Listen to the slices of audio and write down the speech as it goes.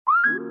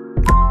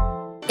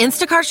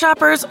Instacart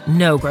shoppers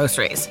know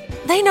groceries.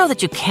 They know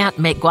that you can't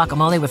make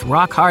guacamole with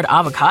rock-hard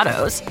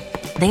avocados.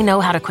 They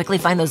know how to quickly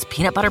find those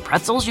peanut butter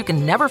pretzels you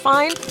can never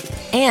find.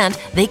 And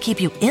they keep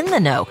you in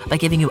the know by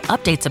giving you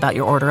updates about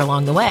your order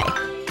along the way.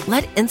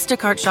 Let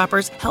Instacart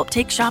shoppers help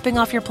take shopping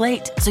off your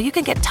plate so you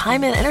can get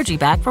time and energy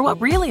back for what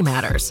really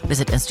matters.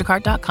 Visit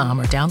instacart.com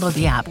or download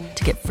the app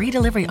to get free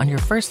delivery on your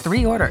first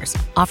 3 orders.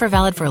 Offer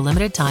valid for a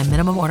limited time.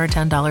 Minimum order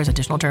 $10.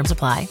 Additional terms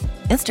apply.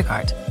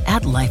 Instacart.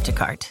 Add life to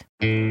cart.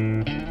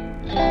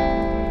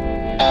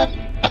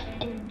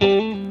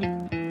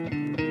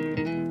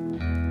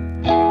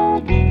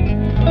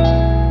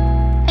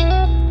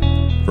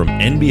 From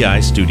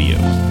NBI Studios,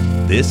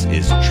 this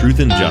is Truth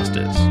and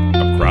Justice,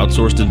 a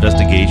crowdsourced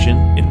investigation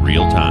in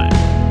real time.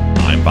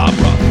 I'm Bob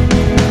Ruff.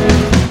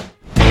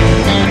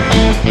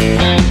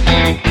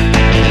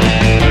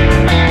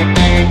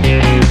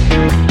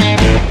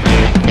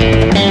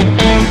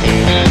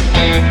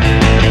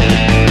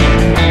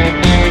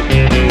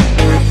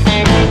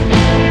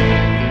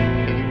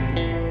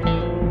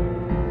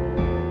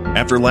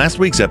 After last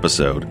week's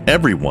episode,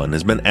 everyone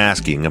has been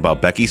asking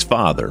about Becky's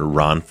father,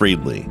 Ron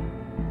Friedli.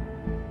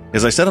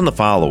 As I said in the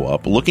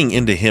follow-up, looking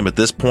into him at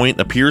this point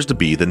appears to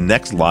be the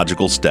next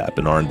logical step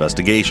in our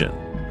investigation.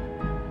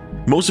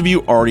 Most of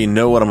you already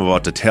know what I'm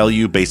about to tell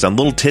you based on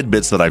little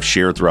tidbits that I've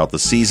shared throughout the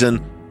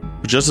season,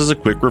 but just as a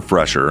quick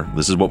refresher,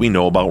 this is what we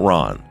know about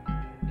Ron.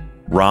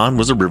 Ron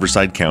was a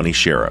Riverside County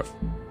sheriff.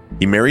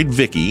 He married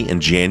Vicky in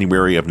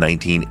January of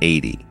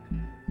 1980.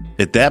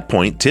 At that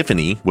point,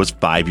 Tiffany was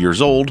 5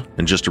 years old,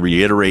 and just to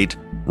reiterate,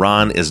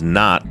 Ron is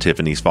not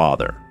Tiffany's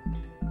father.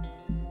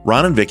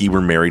 Ron and Vicky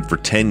were married for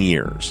 10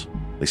 years.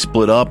 They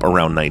split up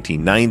around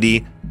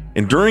 1990,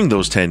 and during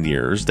those 10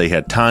 years, they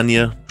had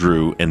Tanya,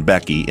 Drew, and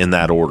Becky in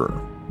that order.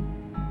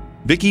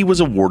 Vicky was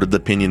awarded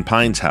the Pinyon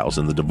Pines house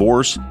in the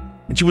divorce,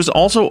 and she was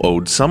also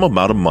owed some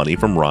amount of money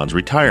from Ron's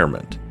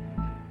retirement.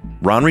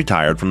 Ron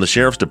retired from the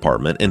sheriff's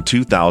department in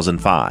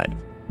 2005.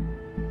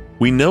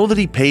 We know that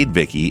he paid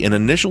Vicky an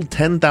initial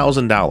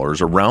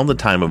 $10,000 around the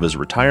time of his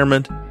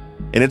retirement,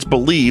 and it's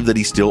believed that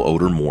he still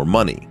owed her more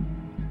money.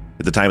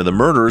 At the time of the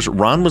murders,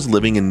 Ron was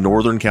living in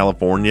Northern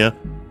California,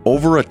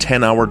 over a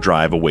 10-hour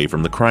drive away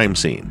from the crime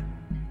scene.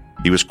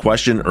 He was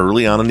questioned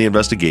early on in the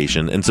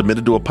investigation and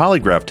submitted to a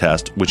polygraph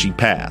test, which he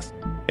passed.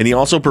 And he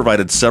also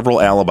provided several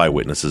alibi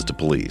witnesses to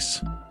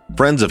police,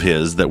 friends of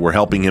his that were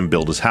helping him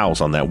build his house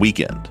on that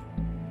weekend.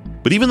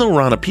 But even though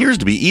Ron appears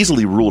to be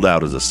easily ruled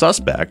out as a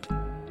suspect,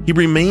 he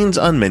remains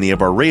on many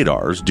of our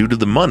radars due to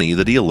the money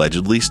that he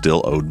allegedly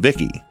still owed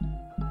Vicky.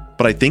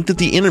 But I think that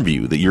the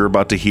interview that you're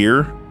about to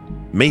hear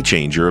may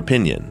change your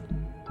opinion.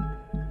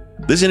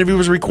 This interview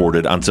was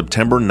recorded on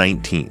September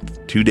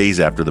 19th, 2 days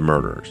after the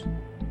murders.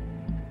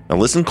 Now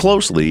listen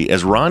closely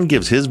as Ron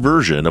gives his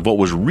version of what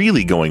was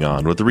really going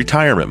on with the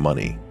retirement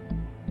money.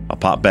 I'll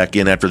pop back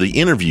in after the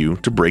interview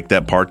to break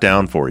that part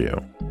down for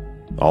you.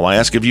 All I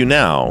ask of you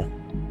now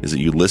is that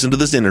you listen to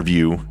this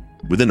interview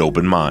with an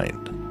open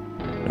mind.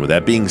 And with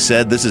that being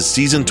said, this is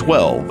Season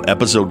 12,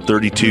 Episode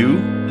 32,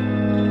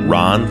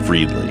 Ron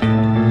Friedli.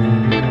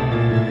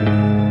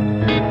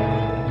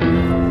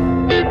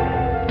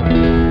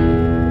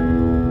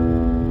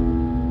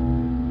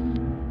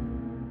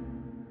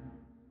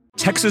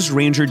 Texas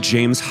Ranger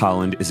James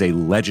Holland is a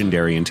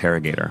legendary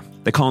interrogator.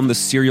 They call him the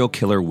serial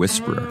killer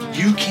whisperer.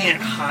 You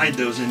can't hide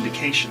those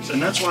indications,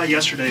 and that's why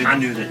yesterday I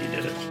knew that he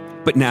did it.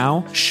 But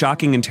now,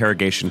 shocking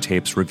interrogation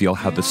tapes reveal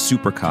how the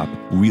super cop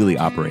really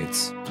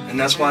operates. And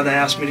that's why they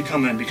asked me to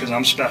come in, because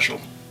I'm special.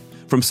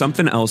 From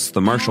Something Else,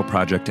 The Marshall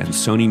Project, and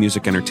Sony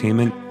Music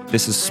Entertainment,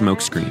 this is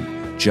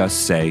Smokescreen.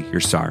 Just say you're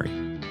sorry.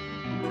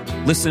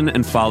 Listen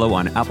and follow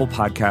on Apple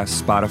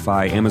Podcasts,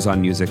 Spotify,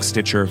 Amazon Music,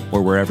 Stitcher,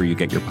 or wherever you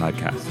get your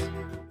podcasts.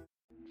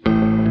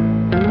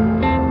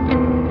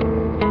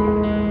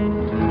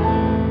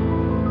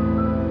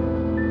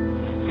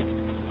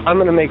 I'm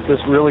going to make this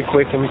really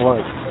quick and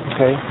blunt,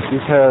 okay?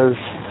 Because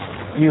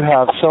you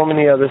have so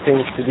many other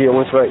things to deal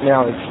with right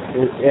now,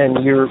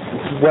 and you're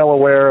well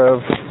aware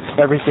of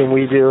everything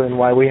we do and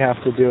why we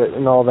have to do it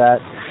and all that.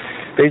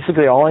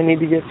 Basically, all I need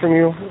to get from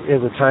you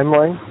is a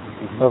timeline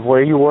of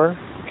where you were.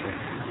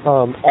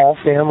 All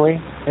family,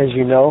 as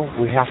you know,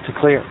 we have to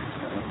clear,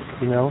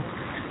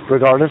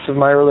 Regardless of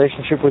my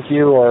relationship with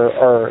you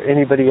or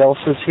anybody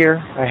else's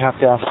here, I have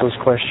to ask those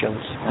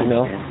questions,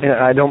 And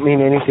I don't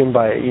mean anything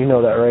by it. You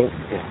know that, right?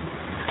 Yeah.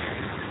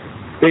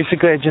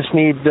 Basically, I just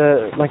need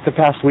the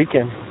past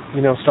weekend,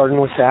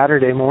 starting with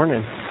Saturday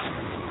morning.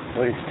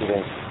 What is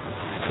today?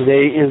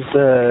 Today is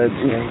the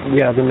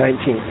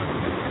 19th.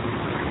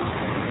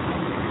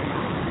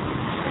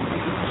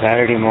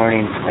 Saturday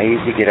morning, I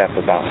usually get up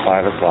about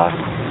 5 o'clock.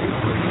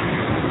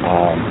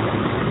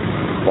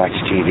 Watch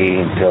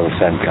TV until the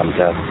sun comes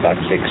up. About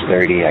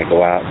 6:30, I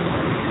go out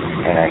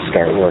and I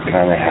start working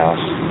on the house.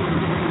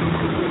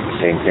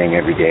 Same thing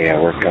every day. I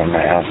work on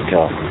my house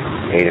till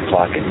 8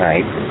 o'clock at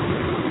night.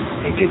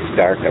 It gets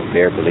dark up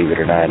there, believe it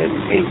or not, at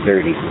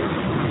 8:30.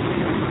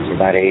 So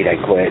about 8, I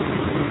quit.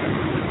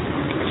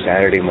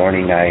 Saturday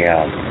morning, I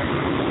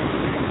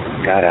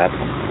got up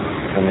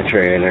from the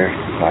trailer,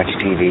 watched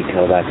TV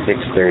till about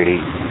 6:30.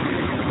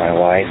 My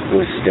wife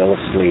was still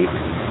asleep.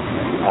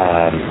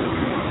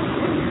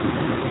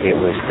 It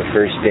was the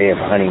first day of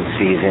hunting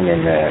season,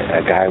 and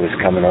a guy was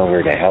coming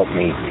over to help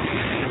me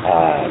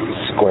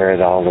square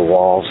all the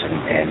walls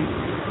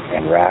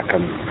and rack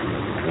them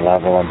and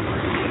level them,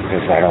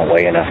 because I don't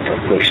weigh enough to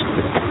push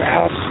the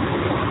house.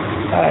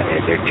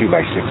 They're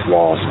 2x6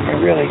 walls, and they're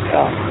really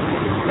tough,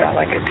 not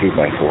like a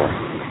 2x4.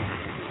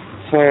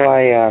 So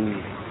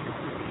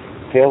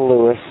Phil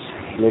Lewis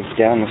lives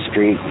down the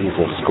street. He's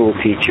a school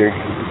teacher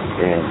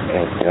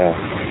at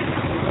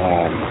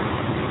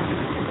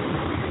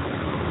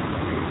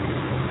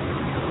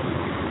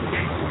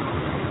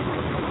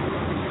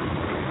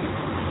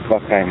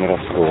Buckeye Middle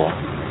School.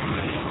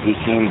 He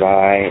came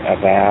by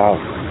about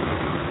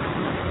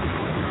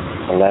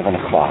 11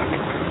 o'clock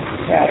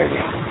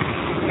Saturday,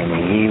 and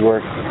he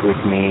worked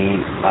with me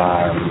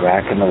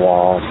racking the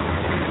walls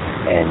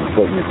and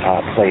putting the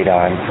top plate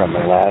on from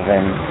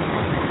 11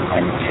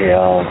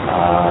 until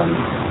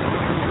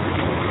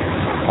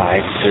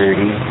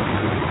 5:30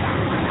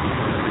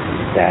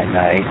 that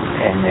night,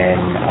 and then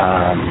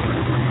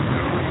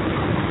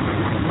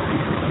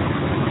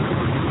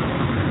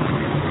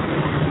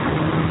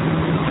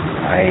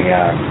I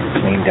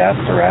cleaned up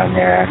around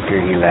there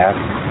after he left,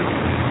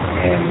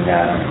 and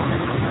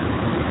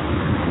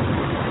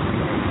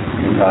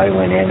I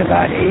went in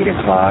about 8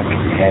 o'clock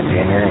and had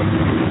dinner and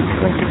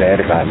went to bed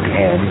about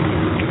 10.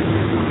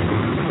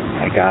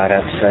 I got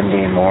up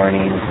Sunday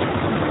morning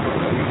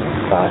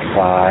about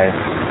 5,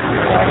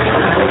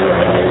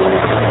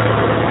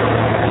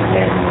 and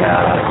then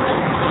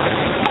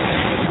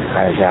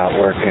I was out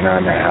working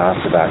on the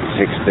house about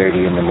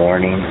 6:30 in the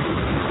morning,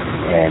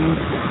 and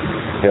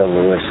Phil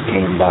Lewis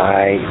came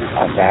by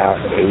about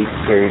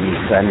 8:30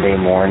 Sunday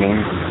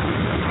morning,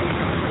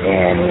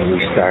 and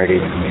we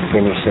started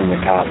finishing the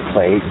top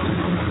plate.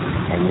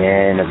 And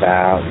then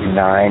about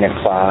 9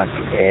 o'clock,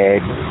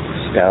 Ed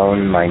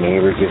Stone, my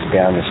neighbor just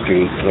down the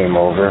street, came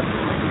over,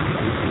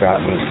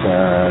 brought me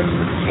some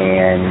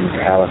canned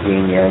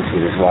jalapenos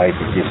that his wife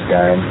had just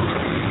done,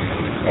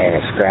 and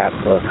a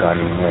scrapbook on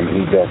when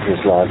he built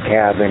his log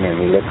cabin, and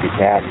we looked at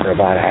that for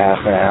about a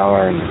half an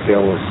hour, and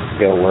Phil was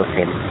still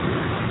working.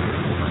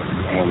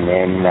 And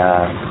then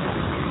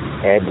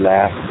Ed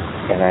left,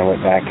 and I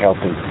went back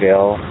helping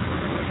Phil,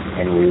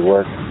 and we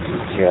worked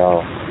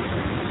until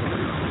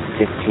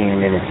 15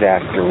 minutes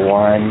after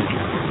 1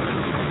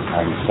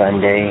 on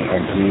Sunday,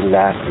 and he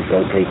left to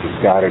go take his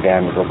daughter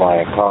down to go buy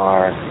a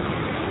car,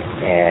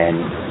 and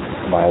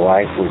my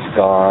wife was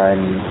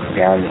gone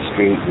down the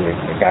street with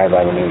a guy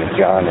by the name of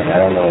John, and I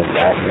don't know his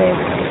last name.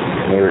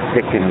 And they were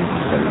picking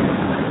some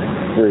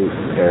fruit,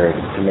 or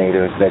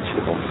tomatoes,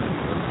 vegetables.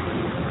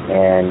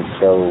 And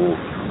so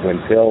when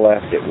Phil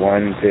left at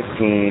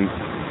 1:15,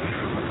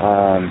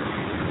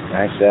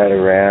 I sat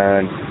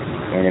around,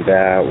 and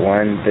about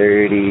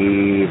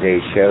 1:30 they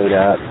showed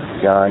up,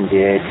 John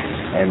did,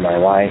 and my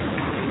wife,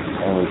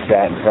 and we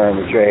sat in front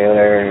of the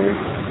trailer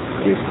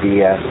just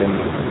BSing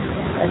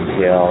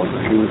until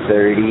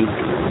 2:30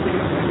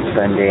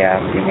 Sunday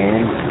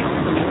afternoon.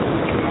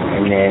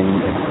 And then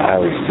I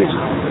was just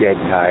dead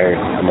tired.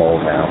 I'm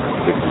old now,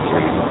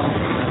 53.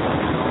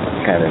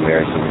 It's kind of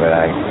embarrassing, but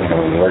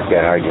when you work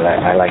that hard,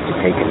 I like to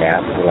take a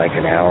nap for like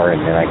an hour,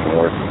 and then I can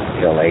work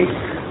till 8.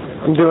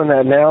 I'm doing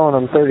that now, and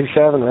I'm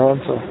 37, Ron,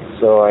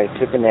 So I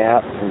took a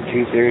nap from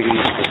 2:30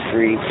 to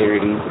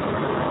 3:30.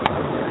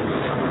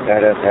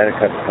 Got up, had a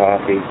cup of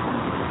coffee,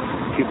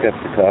 2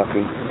 cups of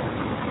coffee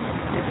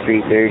at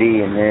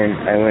 3:30, and then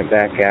I went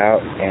back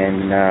out,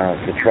 and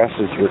the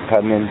trusses were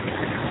coming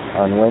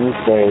on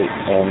Wednesday,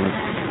 and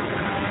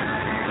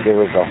there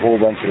was a whole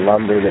bunch of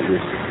lumber that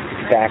was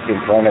stacked in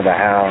front of the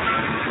house,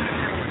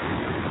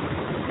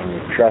 and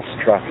the truss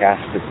truck has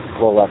to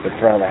pull up in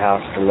front of the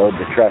house to load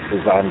the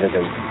trusses onto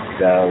the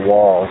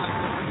walls,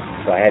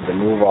 so I had to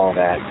move all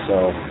that.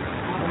 So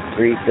from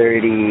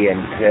 3:30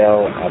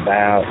 until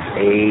about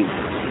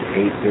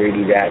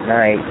 8:30 that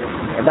night,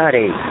 about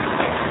 8,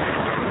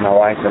 my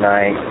wife and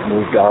I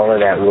moved all of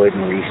that wood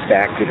and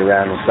restacked it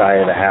around the side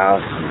of the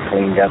house and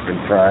cleaned up in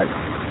front.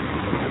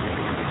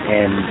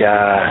 And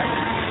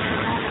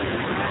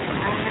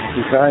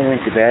we probably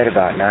went to bed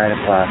about 9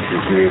 o'clock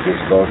because we were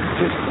just both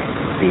just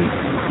beat.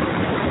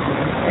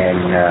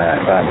 And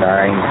about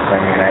 9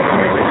 Sunday night we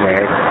went to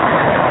bed.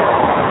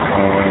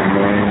 And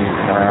then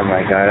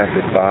I got up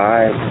at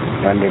 5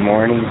 Monday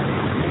morning.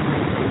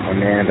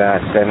 And then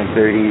about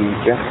 7:30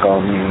 Jeff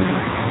called me and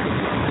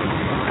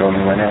told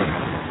me when out.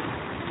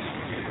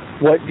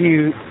 What do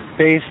you,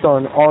 based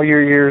on all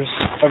your years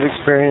of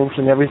experience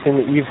and everything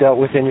that you've dealt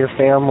with in your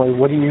family,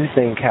 what do you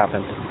think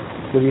happened?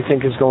 What do you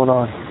think is going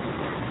on?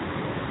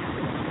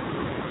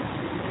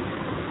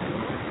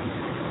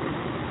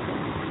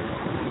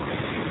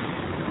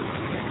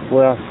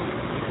 Well,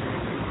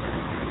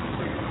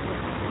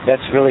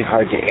 that's really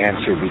hard to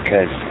answer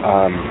because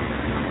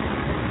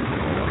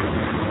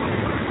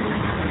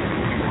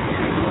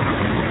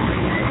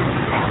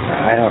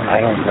I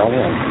don't know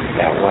him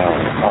that well.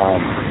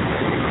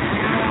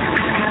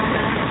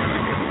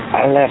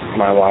 I left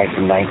my wife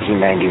in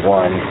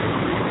 1991,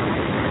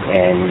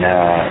 and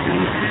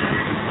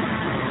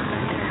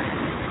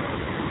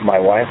my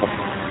wife,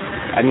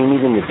 I mean,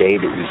 even the day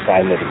that we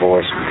signed the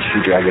divorce,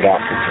 she drug it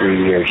out for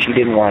 3 years. She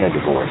didn't want a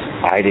divorce.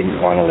 I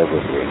didn't want to live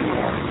with her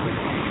anymore.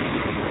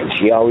 And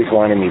she always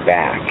wanted me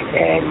back,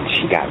 and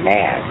she got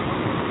mad.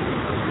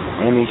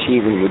 I mean, she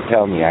even would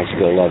tell me, I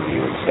still love you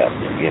and stuff,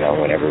 you know,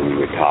 whenever we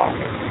would talk.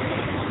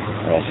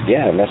 And I said,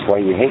 yeah, and that's why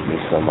you hate me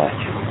so much.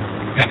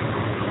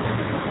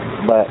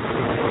 But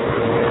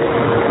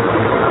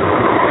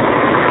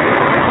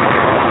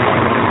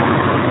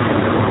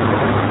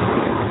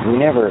we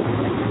never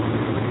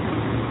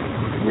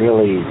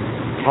really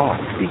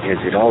talked because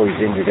it always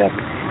ended up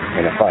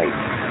in a fight,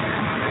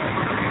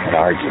 an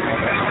argument,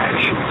 I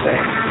should say.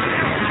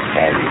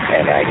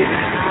 And I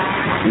didn't,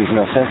 there was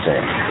no sense in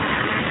it.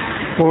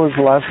 When was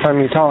the last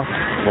time you talked?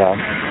 Well,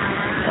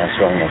 that's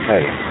what I'm going to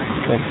tell you.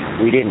 Okay.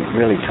 We didn't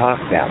really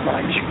talk that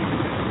much.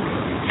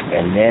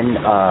 And then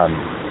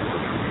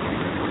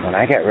when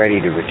I got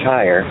ready to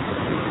retire,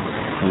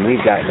 when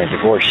we'd gotten a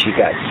divorce, she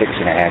got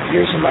 6.5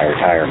 years of my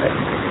retirement.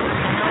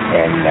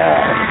 And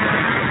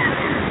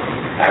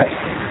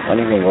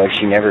funny thing was,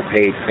 she never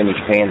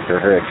finished paying for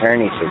her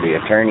attorney, so the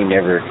attorney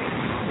never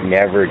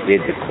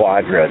did the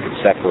quadra that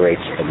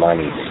separates the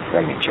monies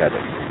from each other.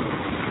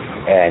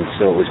 And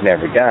so it was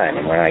never done.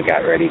 And when I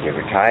got ready to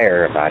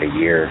retire about a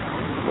year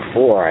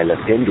before, I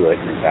looked into it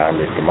and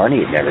found that the money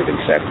had never been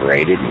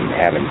separated. And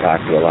having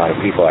talked to a lot of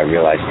people, I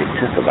realized it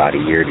took about a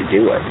year to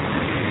do it.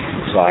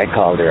 So I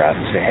called her up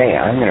and said, hey,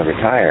 I'm going to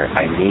retire.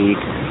 I need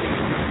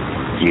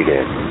you to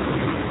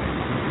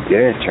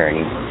get an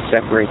attorney,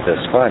 separate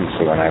those funds,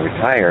 so when I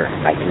retire,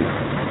 I can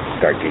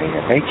start getting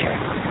a paycheck.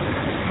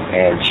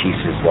 And she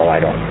says, well, I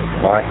don't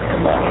want the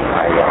money.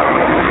 I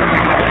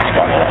just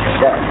want to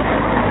upset.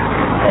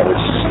 That was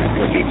just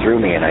looking through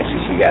me, and I said,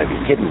 you got to be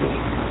kidding me.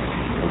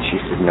 And she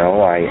said,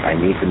 no, I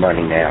need the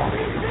money now.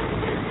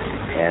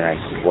 And I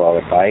said, well,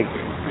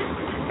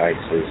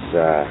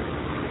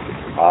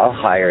 I'll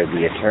hire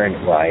the attorney.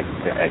 Well, I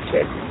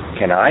said,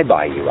 can I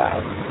buy you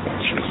out? And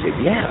she said,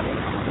 yeah.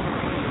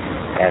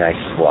 And I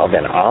said, well,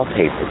 then I'll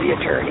pay for the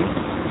attorney.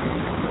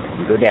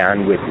 You go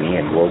down with me,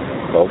 and we'll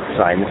both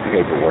sign the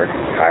paperwork,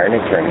 hire an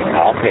attorney.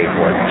 I'll pay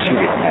for it. She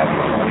didn't have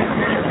any money.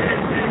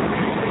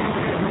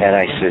 And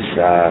I says,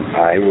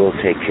 I will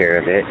take care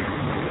of it.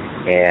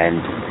 And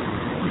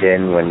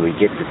then when we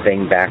get the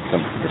statement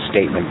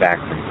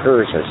back from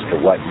hers as to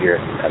what your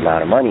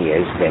amount of money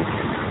is, then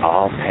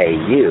I'll pay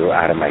you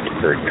out of my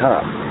deferred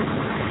comp.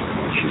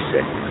 She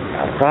said,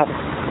 not a problem.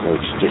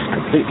 Which just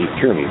completely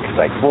threw me,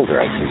 because I told her,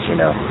 I says, you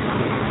know,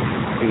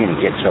 you're going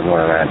to get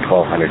somewhere around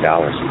 $1,200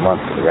 a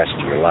month for the rest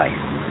of your life.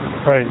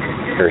 Right.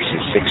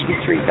 Versus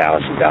 $63,000.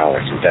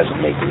 It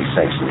doesn't make any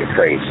sense, and you're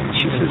crazy.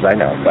 She says, I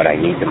know, but I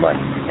need the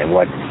money. And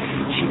what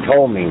she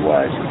told me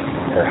was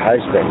her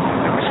husband,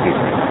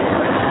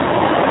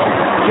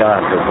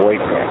 John, her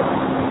boyfriend,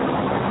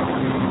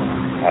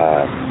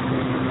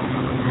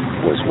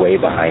 was way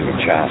behind in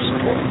child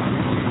support.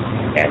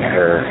 And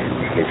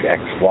his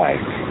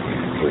ex-wife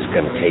was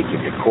going to take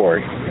him to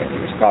court, and he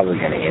was probably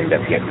going to end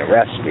up getting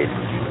arrested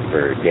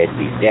for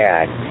deadbeat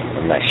dad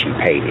unless she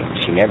paid him.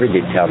 She never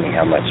did tell me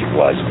how much it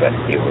was, but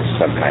it was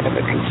some kind of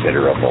a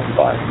considerable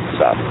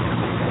sum.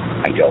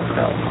 I don't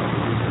know.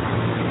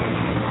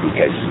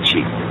 Because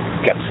she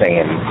kept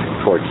saying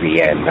towards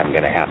the end, I'm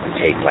going to have to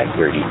take like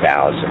 $30,000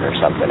 or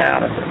something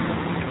out of it.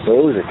 So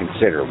it was a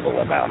considerable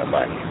amount of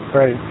money.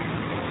 Right.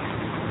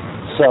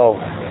 So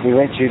we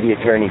went through the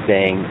attorney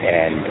thing,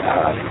 and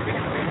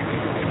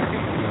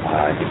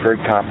deferred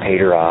comp paid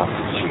her off.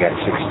 She got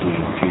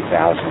 $62,000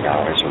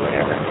 or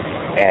whatever.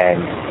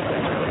 And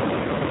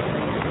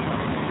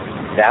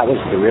that was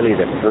really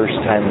the first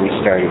time we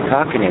started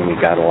talking, and we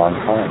got along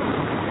fine.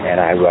 And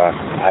I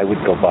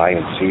would go by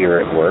and see her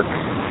at work,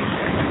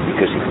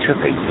 because it took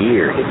a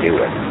year to do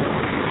it,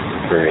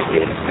 for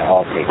it to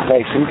all take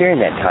place. And during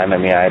that time, I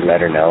mean, I'd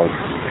let her know,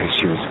 because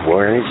she was,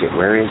 where is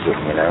it,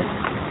 you know?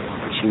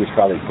 She was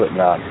probably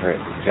putting off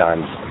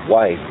John's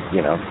wife,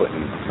 you know,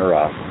 putting her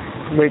off.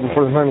 Waiting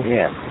for the money.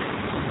 Yeah.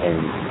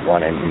 And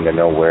wanting to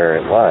know where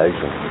it was.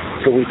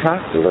 So we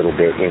talked a little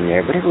bit in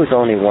there, but it was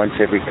only once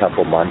every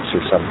couple months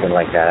or something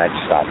like that. I'd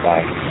stop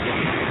by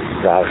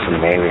the house and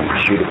maybe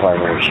shoot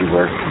upon where she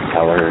worked,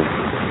 tell her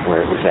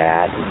where it was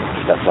at,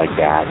 and stuff like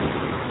that.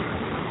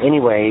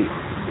 Anyway,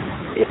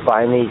 it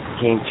finally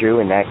came through,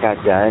 and that got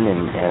done,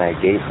 and I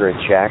gave her a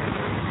check.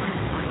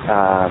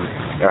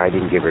 Or I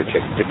didn't give her a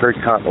check. Deferred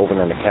comp opened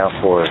an account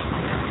for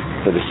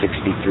the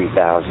 $63,200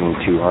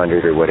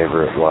 or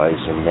whatever it was,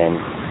 and then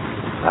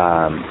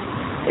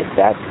at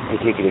that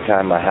particular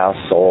time, my house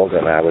sold,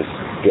 and I was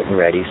getting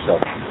ready, so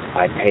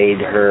I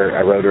paid her.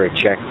 I wrote her a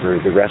check for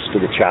the rest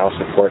of the child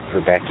support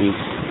for Becky.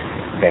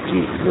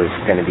 Becky was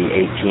going to be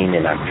 18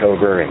 in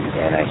October,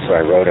 so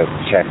I wrote a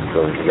check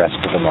for the rest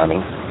of the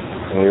money,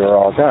 and we were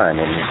all done.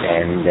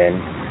 And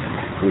then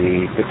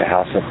we put the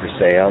house up for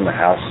sale, and the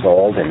house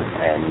sold, and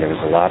there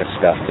was a lot of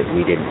stuff that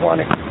we didn't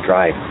want to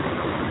drive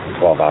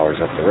 12 hours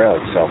up the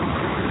road. So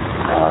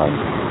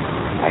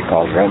I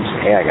called her up and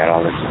said, hey, I got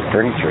all this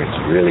furniture.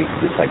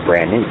 It's like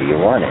brand new. Do you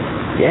want it?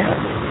 Yeah.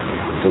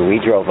 So we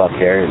drove up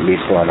there,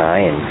 Lisa and I,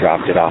 and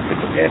dropped it off at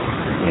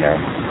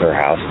her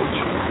house, which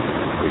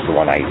was the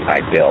one I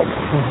built,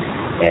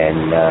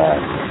 and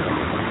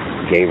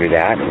gave her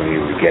that, and we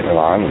were getting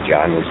along, and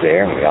John was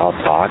there, and we all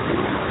talked.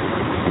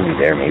 And we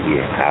were there maybe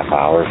a half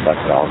hour, so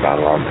it all got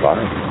along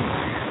fine.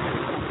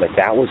 But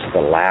that was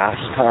the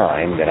last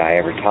time that I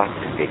ever talked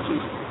to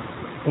Vicki.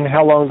 And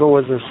how long ago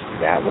was this?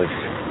 That was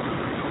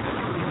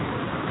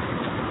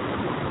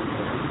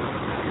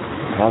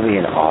probably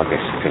in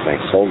August, because I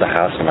sold the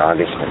house in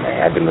August and I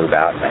had to move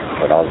out, and I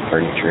put all the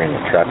furniture in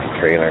the truck and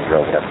trailer and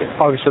drove it up there.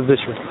 August of this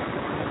year.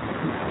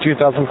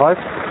 2005?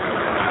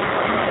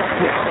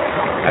 Yes.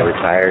 I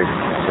retired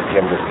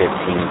September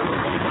 15th.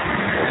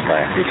 Was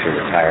my official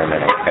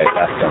retirement. I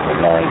left on the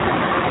 9th.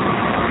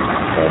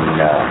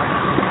 And,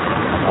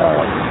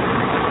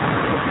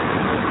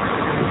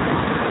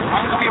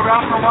 I'm going to be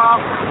around for a while.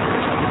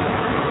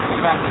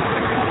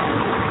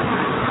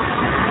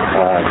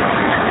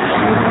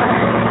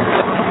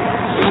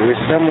 It was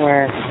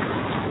somewhere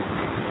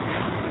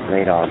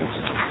late August.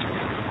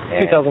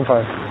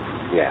 2005.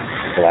 Yeah,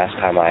 the last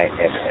time I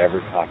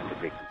ever talked to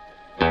Vicki.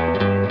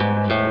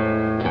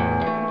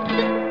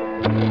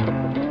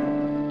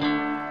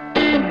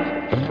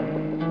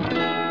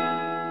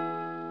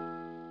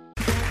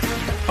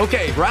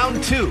 Okay,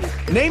 round 2.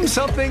 Name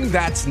something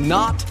that's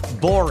not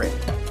boring.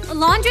 A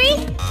laundry?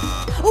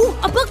 Ooh,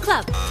 a book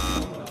club.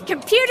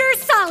 Computer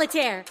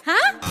solitaire,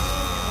 huh?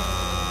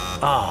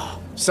 Ah,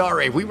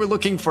 sorry, we were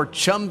looking for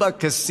Chumba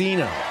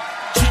Casino.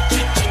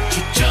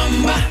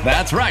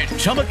 That's right,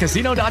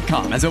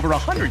 ChumbaCasino.com has over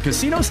 100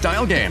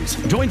 casino-style games.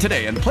 Join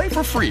today and play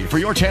for free for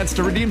your chance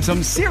to redeem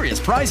some serious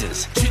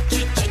prizes.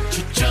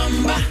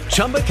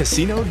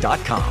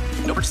 ChumbaCasino.com.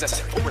 No purchase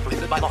necessary. Void where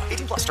prohibited by law.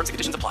 18+ terms and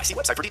conditions apply. See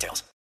website for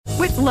details.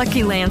 With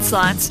Lucky Land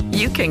Slots,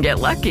 you can get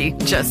lucky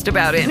just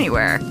about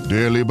anywhere.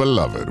 Dearly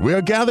beloved, we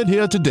are gathered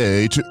here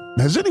today to...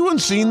 Has anyone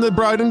seen the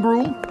bride and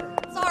groom?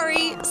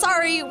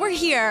 Sorry, we're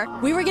here.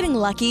 We were getting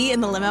lucky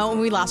in the limo and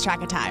we lost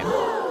track of time.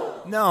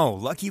 No,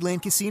 Lucky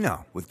Land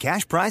Casino, with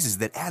cash prizes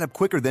that add up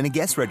quicker than a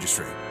guest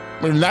registry.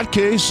 In that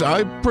case,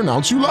 I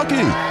pronounce you lucky.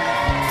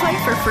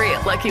 Play for free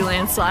at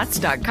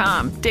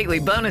LuckyLandSlots.com. Daily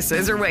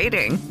bonuses are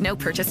waiting. No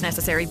purchase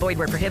necessary. Void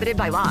where prohibited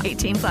by law.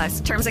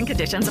 18+. Terms and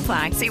conditions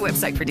apply. See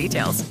website for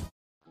details.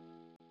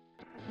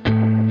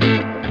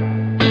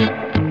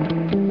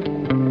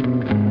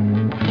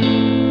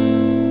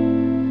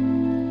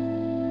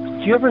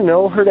 Do you ever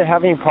know her to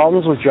have any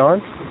problems with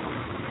John?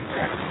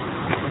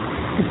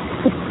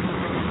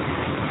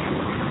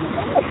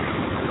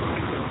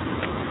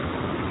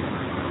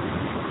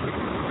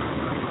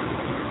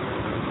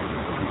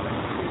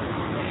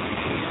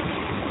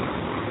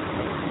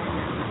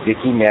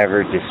 Vicki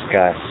never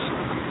discussed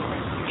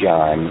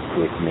John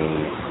with me.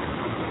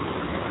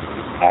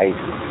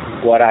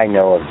 What I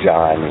know of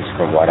John is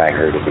from what I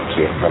heard of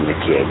from the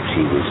kids.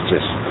 He was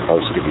just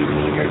supposed to be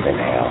meaner than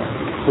hell.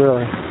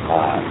 Really?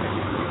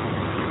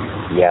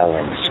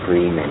 Yelling,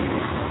 screaming.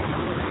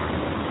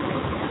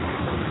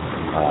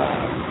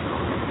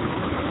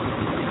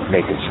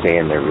 Make them stay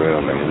in their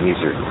room. I mean,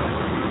 these are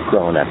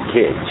grown-up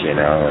kids, you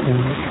know,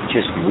 and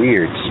just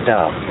weird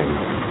stuff. And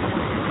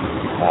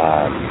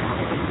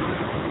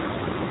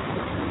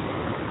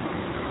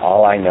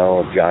all I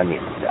know of John,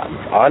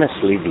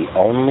 honestly, the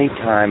only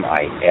time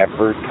I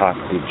ever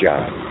talked to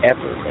John,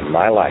 ever in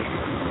my life,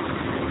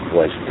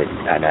 was that,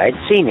 and I'd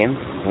seen him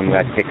when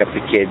I'd pick up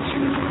the kids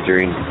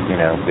during,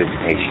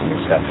 visitation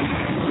and stuff.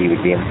 He would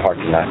be in the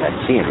parking lot and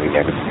I'd see him. We'd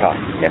never talk,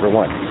 never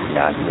once.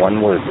 Not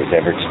one word was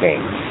ever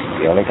exchanged.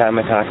 The only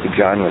time I talked to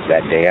John was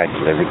that day I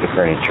delivered the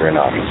furniture in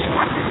August.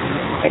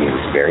 And he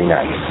was very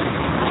nice.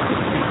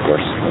 Of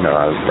course,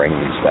 I was bringing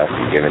him stuff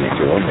and giving it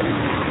to him, and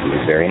he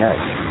was very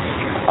nice.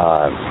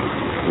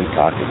 We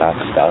talked about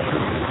stuff,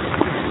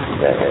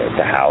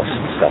 the house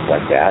and stuff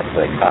like that,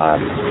 but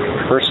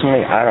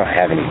personally, I don't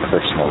have any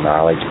personal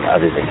knowledge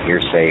other than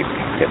hearsay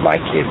that my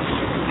kids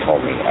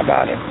told me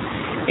about him.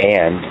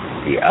 And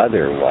the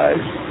other was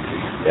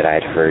that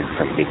I'd heard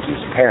from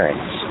Vicki's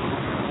parents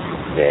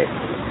that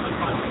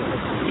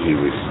he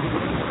was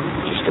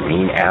just a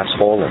mean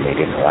asshole and they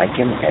didn't like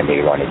him and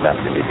they wanted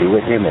nothing to do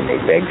with him and they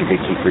begged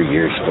Vicki for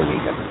years to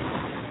leave him.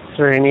 Is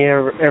there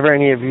ever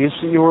any abuse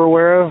that you were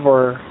aware of,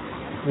 or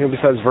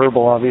besides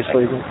verbal,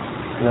 obviously?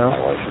 No.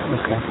 I wasn't.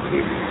 Okay.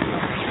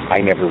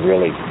 I never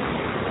really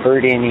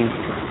heard any.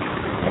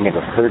 I never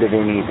heard of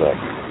any, but.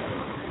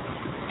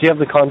 Do you have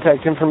the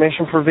contact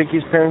information for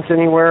Vicki's parents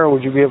anywhere, or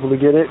would you be able to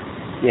get it?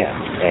 Yeah,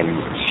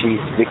 and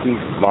Vicki's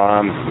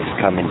mom is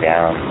coming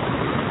down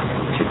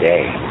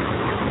today,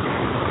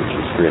 which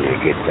is really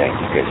a good thing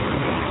because,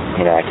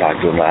 I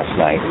talked to them last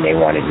night and they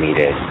wanted me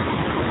to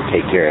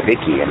take care of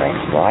Vicki, and I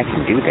said, well, I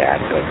can do that,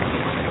 but,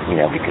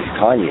 because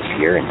Tanya's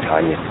here, and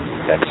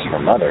that's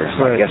her mother,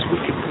 so right. I guess we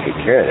could take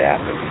care of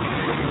that.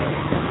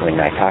 But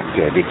when I talked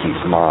to Vicki's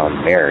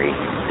mom, Mary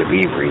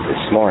DeBeavery, this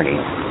morning,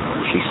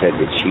 she said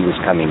that she was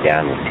coming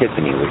down with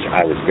Tiffany, which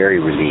I was very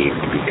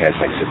relieved because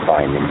I said,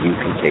 fine, then you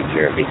can take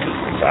care of Vicky.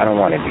 So I don't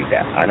want to do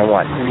that. I don't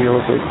want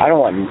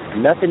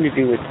nothing to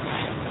do with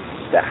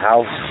the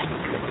house,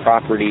 the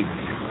property,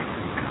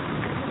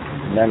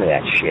 none of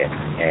that shit.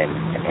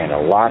 And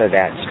a lot of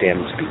that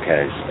stems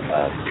because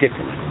of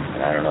Tiffany.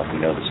 And I don't know if you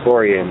know the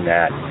story in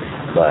that,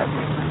 but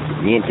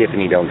me and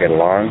Tiffany don't get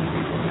along.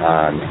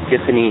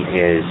 Tiffany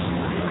is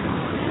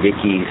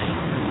Vicky's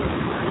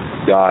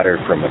daughter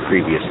from a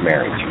previous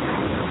marriage,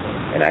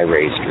 and I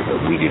raised her,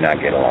 but we do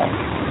not get along.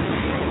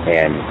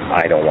 And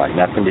I don't want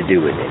nothing to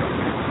do with it.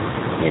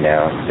 You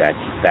know,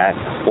 that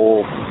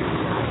whole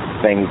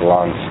thing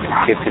belongs to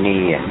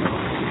Tiffany and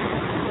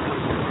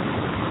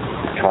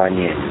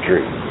Tanya and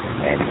Drew.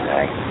 And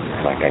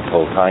like I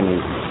told Tanya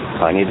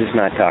does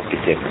not talk to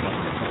Tiffany.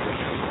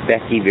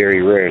 Becky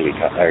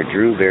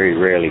Drew very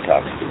rarely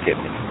talks to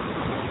Tiffany.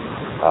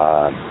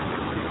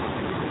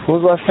 When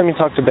was the last time you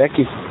talked to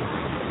Becky?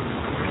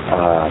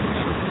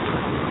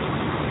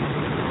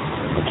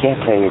 I can't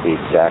tell you the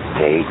exact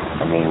date.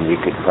 I mean, you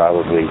could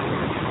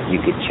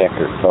check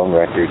her phone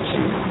records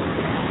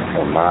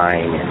and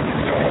mine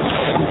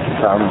and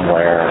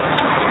somewhere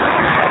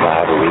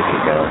about a week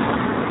ago.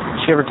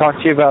 Did she ever talk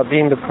to you about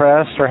being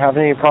depressed or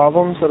having any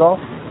problems at all?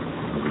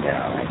 No,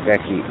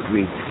 Becky,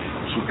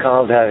 she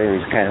called out. It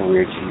was kind of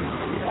weird.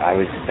 I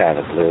was just out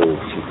of the blue.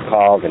 She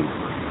called and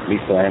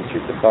Lisa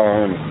answered the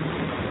phone.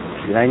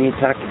 She said, I need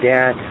to talk to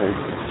Dad. So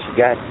she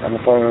got on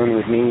the phone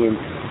with me, and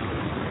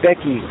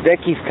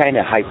Becky's kind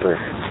of hyper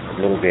a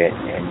little bit.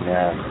 And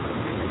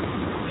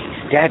she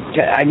said,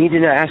 Dad, I need to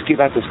ask you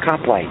about those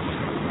cop lights.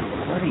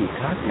 What are you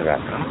talking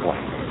about, cop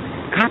lights?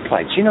 Cop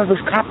lights. You know,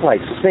 those cop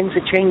lights, those things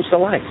that change the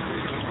lights.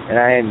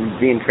 And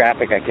being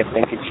traffic, I kept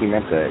thinking she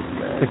meant the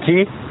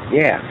key?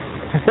 Yeah.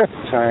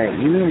 Sorry,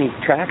 you mean the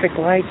traffic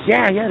lights?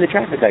 Yeah, the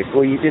traffic lights.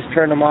 Well, you just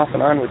turn them off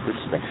and on with this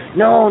thing.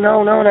 No,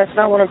 that's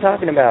not what I'm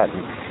talking about.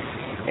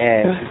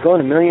 And she's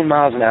going a million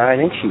miles an hour. I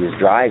think she was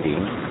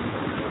driving.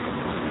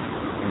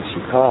 And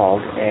she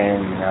called,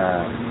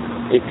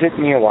 and it took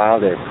me a while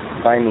to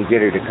finally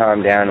get her to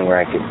calm down and where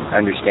I could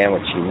understand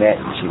what she meant.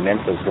 She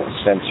meant those little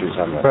sensors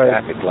on the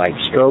traffic lights.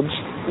 Strobes?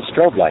 The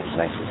strobe lights.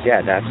 And I said, yeah,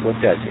 that's what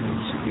does it.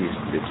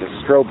 It's a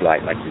strobe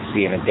light like you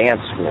see in a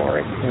dance floor.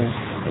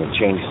 And it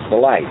changes the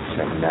lights.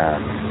 And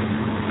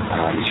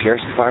the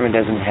Sheriff's Department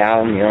doesn't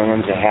have them. The only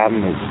ones that have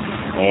them is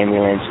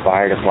ambulance,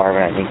 fire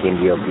department. I think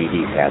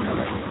NDOPD has them.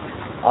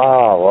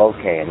 Oh,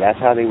 okay. And that's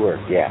how they work.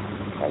 Yeah,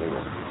 that's how they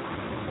work.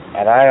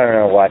 And I don't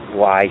know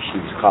why she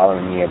was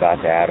calling me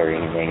about that or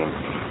anything.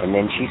 And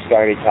then she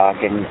started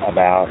talking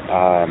about,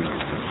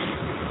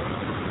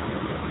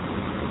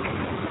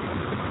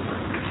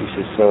 she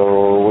said,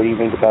 so what do you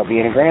think about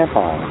being a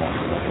grandpa? And I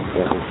said, I think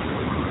that was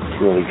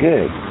really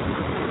good.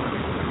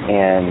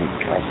 And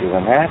I said,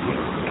 I'm happy.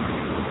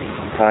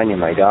 Tanya,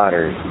 my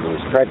daughter,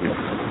 was pregnant.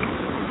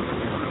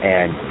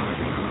 And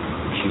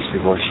she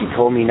said, well, she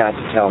told me not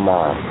to tell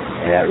Mom.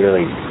 And that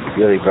really,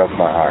 really broke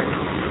my heart.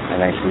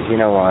 And I said, you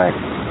know what?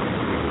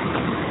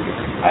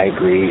 I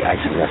agree. I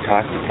said, I've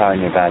talked to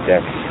Tanya about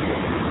that.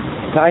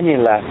 Tanya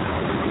left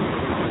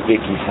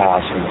Vicky's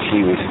house when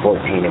she was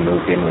 14 and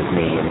moved in with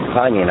me. And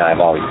Tanya and I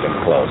have always been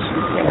close.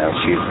 You know,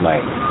 she was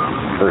my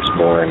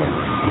firstborn and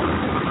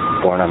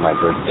born on my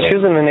birthday. She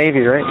was in the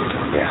Navy, right?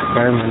 Yeah.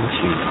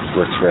 She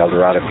works for El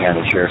Dorado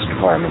County Sheriff's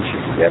Department.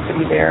 She's a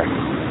deputy there.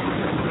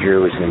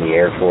 Drew was in the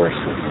Air Force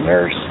as a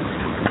nurse.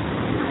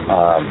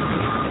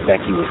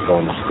 Becky was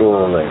going to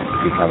school and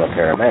become a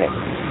paramedic.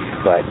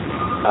 But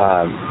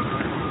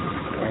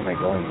where am I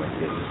going with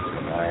this?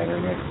 I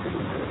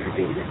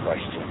forget your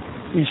question.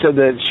 You said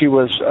that she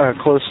was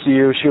close to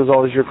you. She was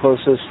always your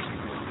closest.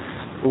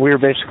 We were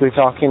basically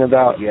talking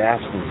about... You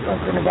asked me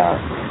something about...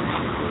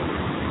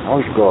 I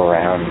always go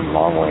around,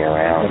 long way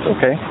around. That's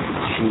okay.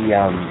 She,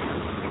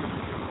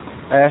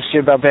 I asked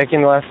you about Becky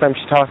the last time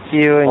she talked to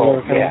you, and you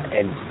were kind of...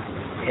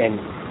 and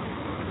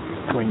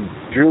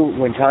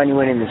when Tanya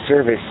went in the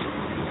service,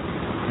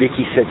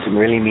 Vicky said some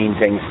really mean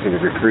things to the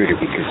recruiter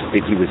because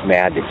Vicky was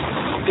mad that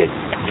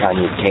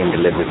Tanya came to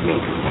live with me,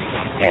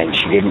 and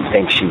she didn't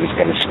think she was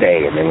going to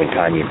stay. And then when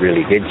Tanya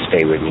really did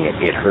stay with me,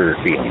 it hurt her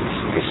feelings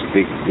because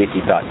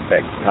Vicky thought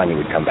that Tanya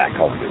would come back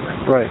home to her.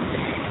 Right.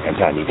 And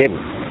Tanya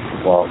didn't.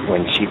 Well,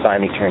 when she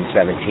finally turned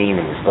 17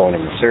 and was going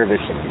in the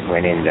service and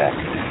went into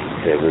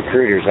the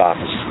recruiter's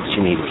office,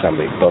 she needed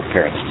both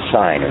parents to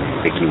sign, and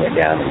Vicky went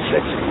down and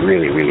said some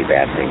really, really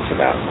bad things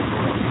about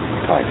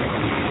Tanya.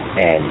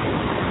 And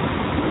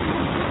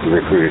the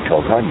recruiter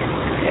told Tanya,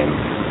 and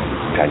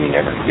Tanya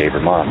never gave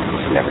her mom.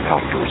 She never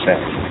talked to her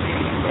since.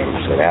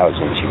 And so that was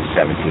when she was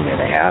 17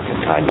 and a half,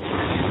 and Tanya's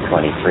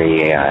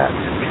 23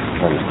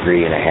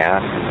 and a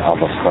half,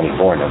 almost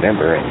 24 in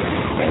November,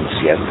 and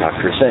she hasn't talked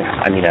to her since.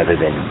 I mean, other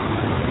than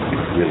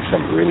really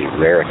some really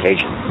rare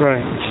occasion.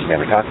 Right. She's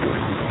never talked to her.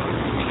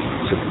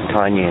 So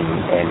Tanya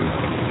and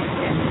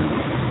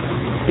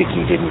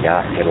Vicky did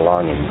not get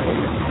along in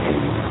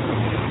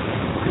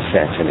the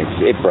sense, and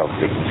it broke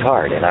Vicky's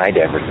heart. And I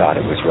never thought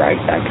it was right.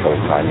 I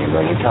told Tanya a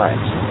million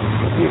times,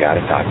 you got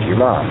to talk to your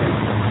mom.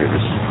 for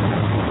this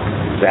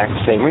exact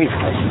same reason.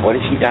 I said, what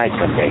if she died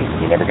someday?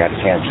 You never got a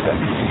chance to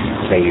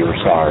say you were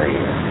sorry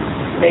or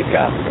make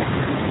up.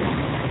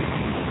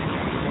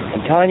 And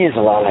Tanya's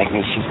a lot like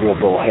me. She's real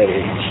bullheaded,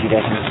 and she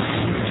doesn't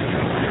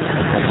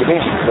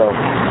contradict. So,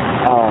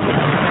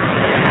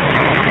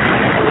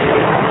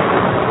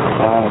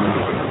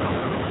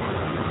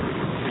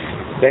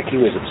 Becky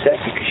was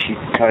upset because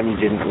Tanya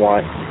didn't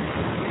want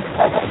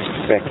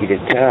Becky to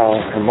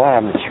tell her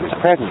mom that she was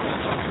pregnant.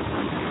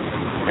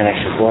 And I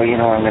said, well,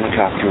 I'm going to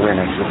talk to her. And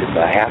I said, if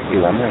I have to,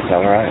 I'm going to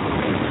tell her.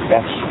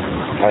 That's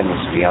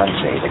Tanya's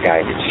fiance, the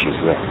guy that she's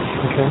with.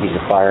 Okay. He's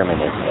a fireman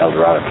in El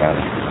Dorado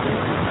County.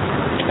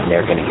 And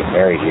they're going to get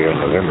married here in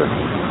November.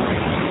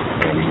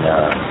 And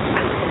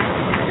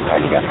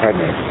Tanya got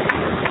pregnant.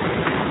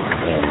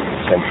 And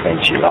since then,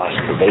 she lost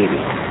the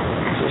baby.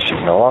 So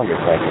she's no longer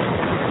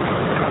pregnant.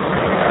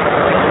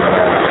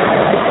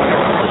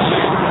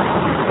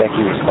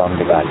 Becky was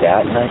bummed about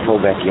that, and I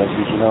told Becky, I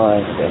said,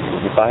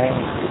 if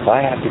I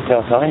have to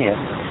tell Tanya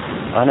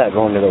I'm not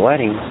going to the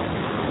wedding,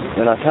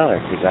 then I'll tell her,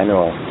 because I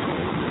know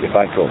if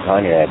I told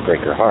Tanya that'd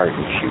break her heart,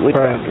 and she would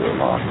talk to her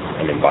mom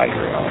and invite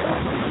her and all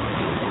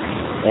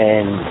that.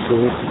 And so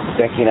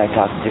Becky and I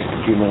talked just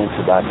a few minutes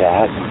about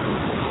that,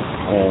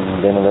 and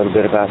then a little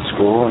bit about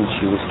school, and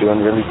she was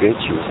doing really good.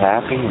 She was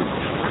happy, and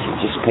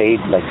she just paid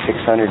like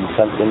 $600 and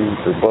something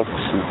for books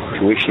and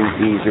tuition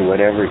fees or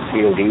whatever at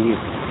COD.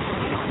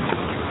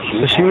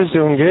 So she was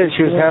doing good.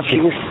 She was happy.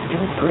 She was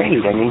doing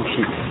great. I mean,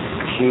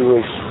 she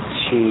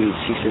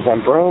says,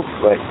 I'm broke,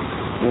 but,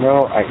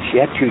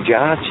 she had 2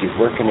 jobs. She's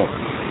working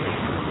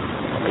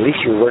at least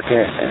she was working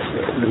at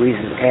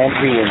Louise's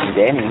Pantry and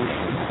Denny's.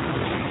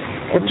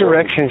 What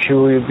direction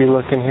should we be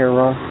looking here,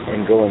 Ron?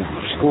 And going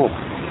to school.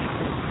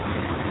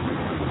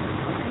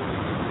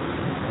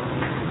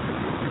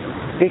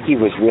 Vicky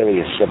was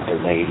really a simple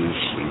lady.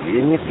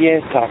 And if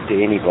you talk to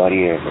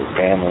anybody of her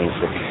family,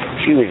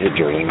 she was a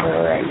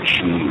dreamer, and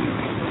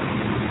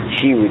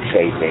she would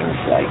say things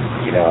like,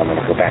 I'm going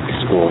to go back to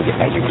school and get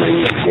my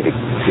degree and get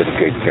a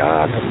good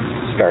job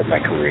and start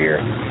my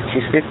career.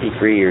 She's 53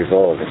 years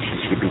old, and she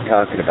should be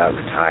talking about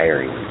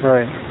retiring.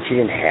 Right. She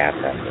didn't have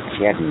nothing.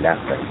 She had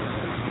nothing.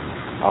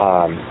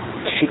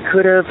 She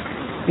could have,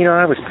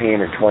 I was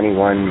paying her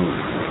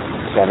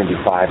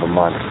 $21.75 a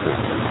month for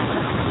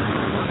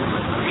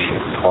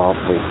 12,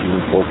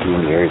 13,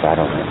 14 years, I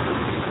don't know.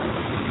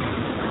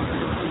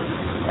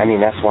 I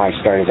mean, that's why I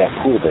started that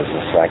pool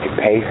business, so I could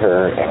pay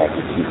her and I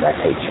could keep my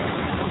paycheck.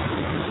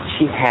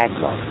 She had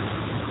money,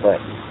 but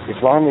as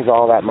long as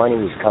all that money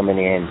was coming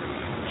in,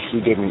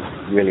 she didn't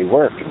really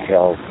work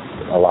until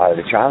a lot of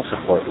the child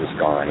support was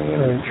gone. And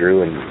when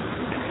Drew and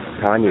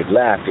Tanya had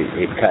left,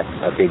 it cut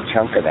a big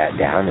chunk of that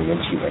down, and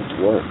then she went to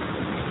work.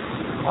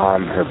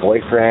 Her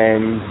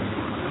boyfriend,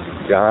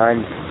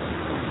 John,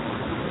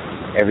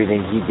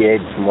 everything he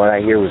did, from what I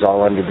hear, was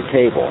all under the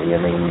table. I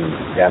mean,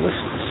 that was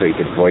so he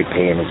could avoid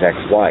paying his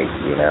ex-wife,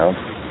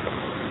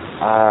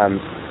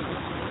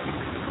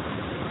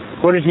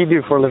 What did he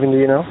do for a living, do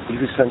you know? He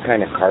was some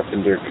kind of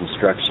carpenter,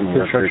 construction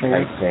worker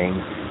type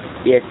thing.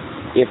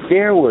 If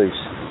there was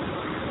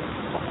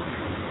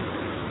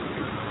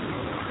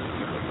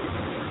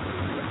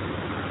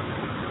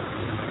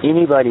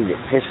anybody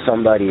that pissed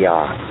somebody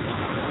off,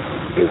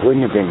 it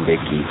wouldn't have been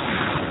Vicky,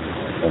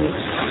 and it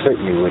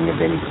certainly wouldn't have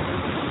been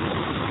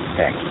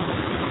Becky.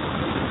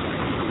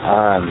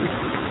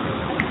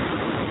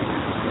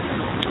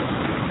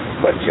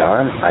 But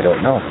John, I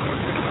don't know.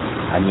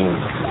 I mean,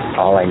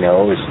 all I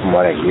know is from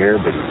what I hear,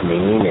 but he's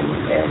mean, and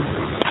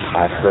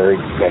I've heard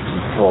Becky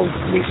told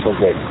Liesl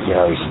that,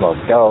 he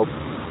smoked dope.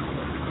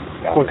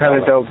 What kind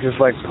of dope?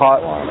 Just like pot?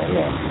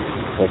 Yeah.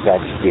 But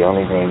that's the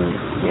only thing,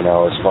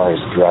 as far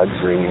as drugs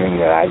or anything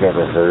that I've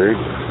ever heard.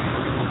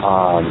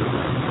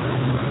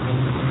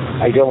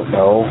 I don't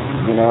know,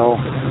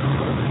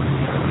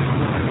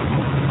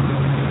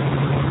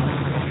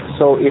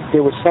 So if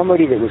there was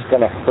somebody that was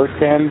going to hurt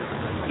them,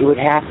 it would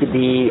have to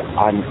be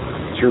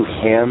through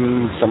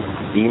him, some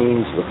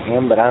dealings with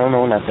him, but I don't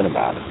know nothing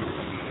about it.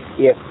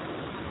 If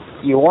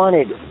you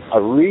wanted a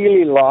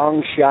really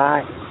long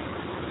shot,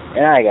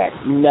 and I got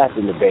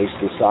nothing to base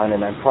this on,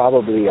 and I'm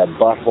probably a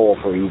butthole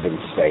for even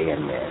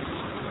saying this.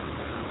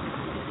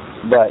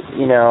 But,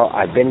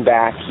 I've been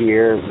back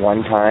here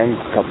one time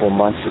a couple of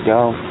months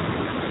ago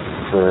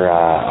for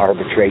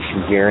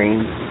arbitration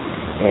hearing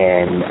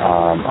and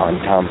on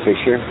Tom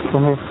Fisher.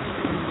 Mm-hmm.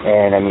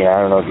 And, I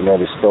don't know if you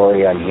know the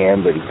story on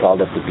him, but he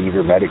called up the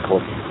Beaver Medical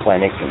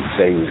Clinic and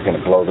said he was going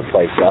to blow the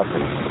place up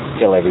and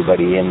kill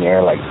everybody in there,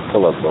 like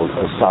pull up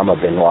Osama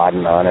bin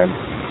Laden on him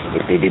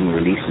if they didn't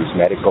release his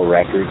medical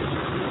record.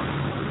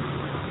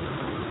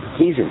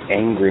 He's an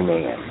angry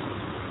man.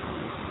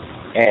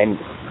 And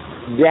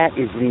that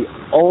is the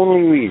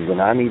only reason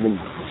I'm even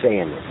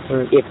saying this.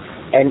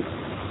 And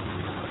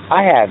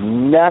I have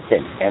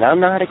nothing, and I'm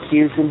not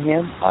accusing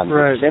him. I'm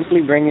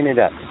simply bringing it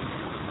up.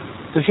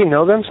 Does he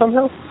know them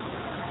somehow?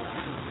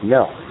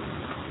 No,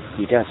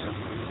 he doesn't.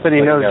 But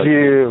he knows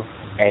you.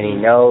 And he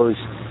knows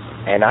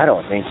And I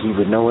don't think he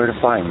would know where to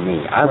find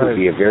me. I would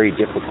be a very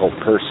difficult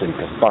person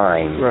to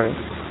find. Right.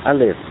 I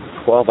live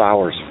 12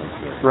 hours from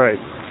here. Right.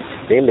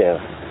 They live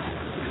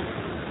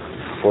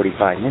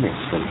 45 minutes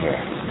from here.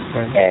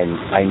 Right. And,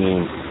 I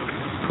mean,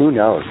 who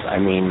knows? I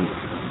mean,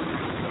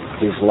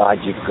 his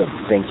logic of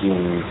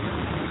thinking,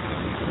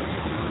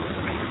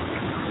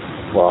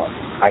 well,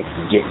 I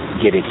can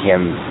get at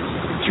him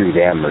through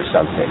them or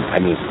something. I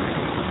mean,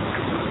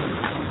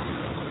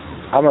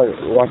 I'm going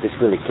to want this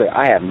really clear.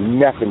 I have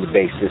nothing to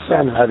base this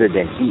on other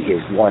than he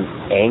is one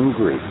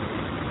angry,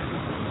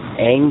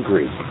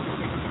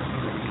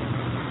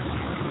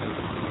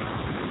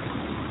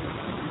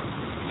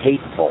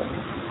 hateful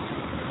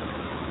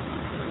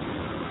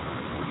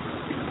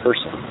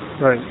person.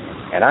 Right.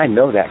 And I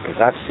know that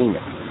because I've seen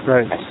it.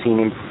 Right. I've seen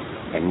him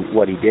and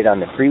what he did on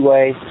the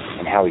freeway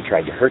and how he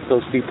tried to hurt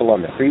those people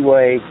on the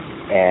freeway,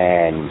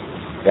 and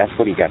that's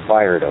what he got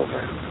fired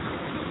over.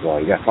 Well,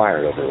 he got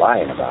fired over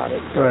lying about it.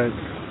 Right.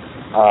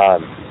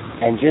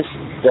 And just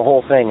the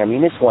whole thing, I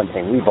mean, it's one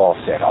thing. We've all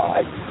said,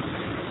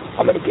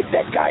 I'm going to get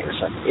that guy or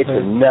something. It's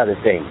another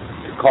thing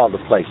to call the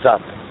place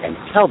up and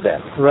tell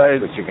them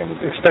what you're going to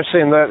do. Especially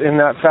in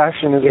that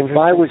fashion.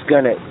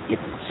 If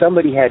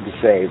somebody had to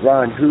say,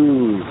 Ron,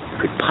 who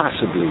could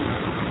possibly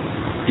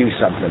do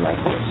something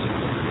like this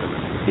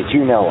that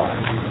you know of,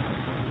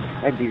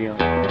 I'd be the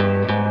only.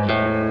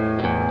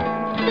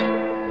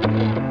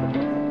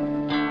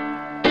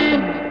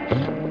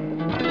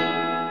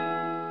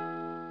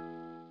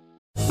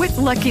 With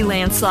Lucky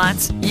Land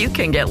Slots, you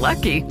can get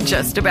lucky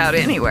just about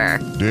anywhere.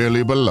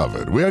 Dearly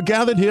beloved, we are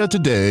gathered here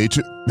today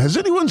to... Has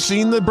anyone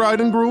seen the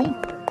bride and groom?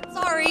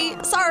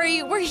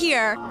 Sorry, we're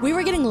here. We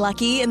were getting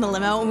lucky in the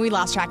limo and we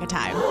lost track of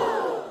time.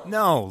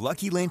 No,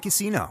 Lucky Land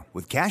Casino,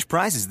 with cash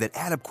prizes that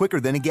add up quicker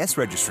than a guest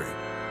registry.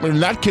 In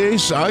that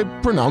case, I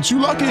pronounce you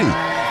lucky.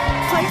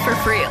 Play for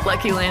free at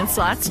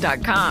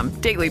LuckyLandSlots.com.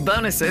 Daily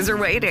bonuses are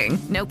waiting.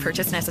 No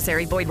purchase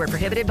necessary. Void where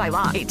prohibited by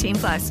law.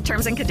 18+.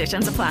 Terms and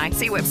conditions apply.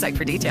 See website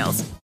for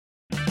details.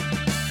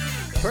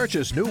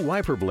 Purchase new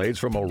wiper blades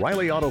from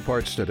O'Reilly Auto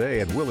Parts today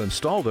and we'll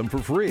install them for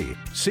free.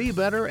 See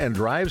better and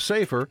drive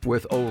safer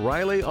with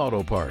O'Reilly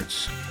Auto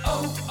Parts.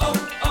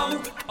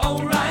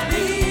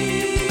 O'Reilly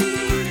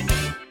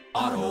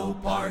Auto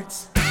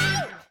Parts.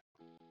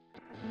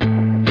 Do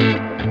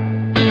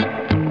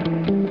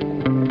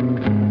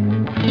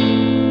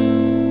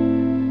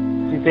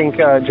you think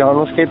John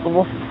was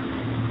capable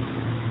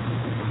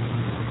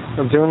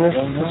of doing this to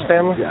his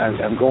family?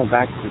 I'm going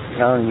back to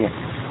telling you.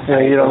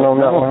 Yeah, you don't know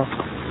that well.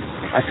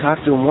 I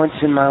talked to him once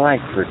in my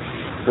life for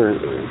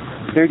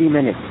 30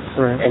 minutes.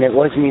 Right. And it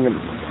wasn't even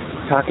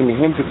talking to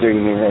him for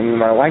 30 minutes. I mean,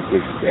 my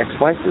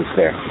ex-wife was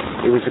there.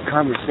 It was a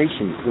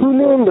conversation. Who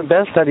knew him the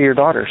best out of your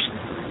daughters?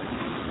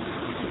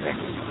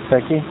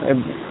 Becky?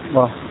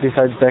 Well,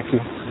 besides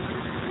Becky.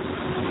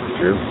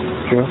 Drew.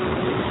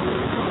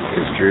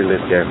 Because Drew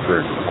lived there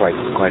for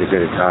quite a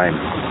bit of time.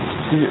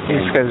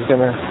 This guy's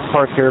going to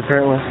park here,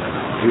 apparently.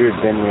 Drew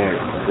had been there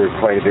for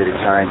quite a bit of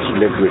time. She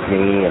lived with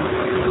me,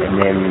 and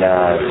then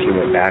she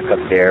went back up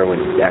there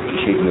after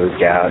she'd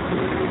moved out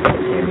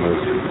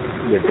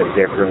and lived up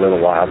there for a little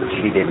while, but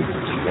she didn't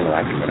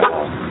like him at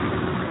all.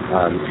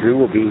 Drew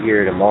will be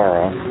here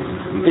tomorrow.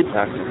 You can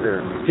talk to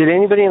her. Did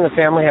anybody in the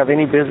family have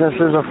any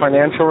businesses or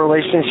financial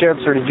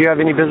relationships, or did you have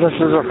any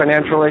businesses or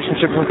financial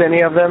relationships with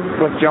any of them?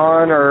 With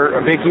John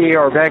or Vicky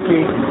or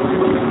Becky?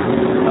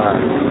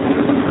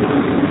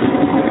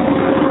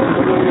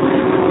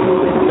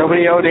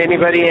 Nobody owed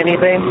anybody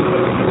anything?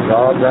 It was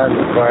all done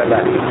before I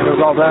left. It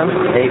was all done?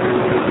 Hey,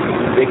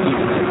 Vicky,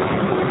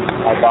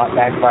 I bought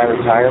back my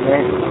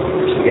retirement.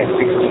 She got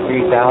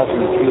 $63,200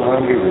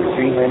 or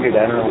 $300,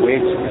 I don't know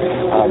which.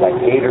 I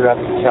paid her up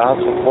to child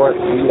support.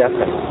 We left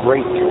on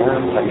great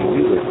terms. I mean,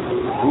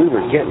 we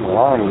were getting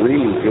along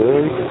really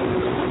good.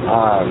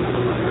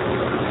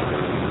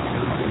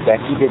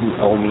 Becky didn't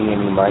owe me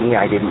any money.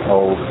 I didn't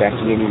owe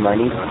Becky any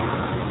money.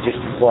 Just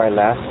before I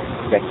left,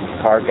 Becky's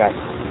car got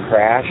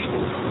crashed.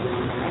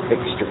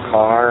 Fixed her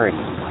car and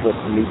put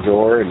a new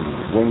door and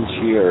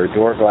windshield or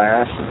door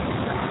glass and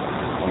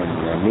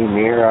a new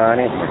mirror on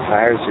it, and her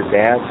tires are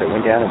bad, so I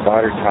went down and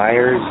bought her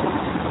tires.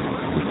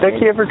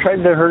 Becky ever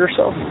tried to hurt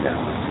herself? No.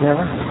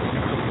 Never?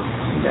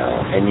 No.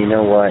 And you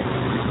know what?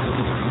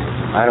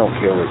 I don't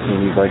care what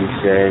anybody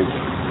says.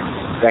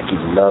 Becky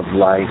loved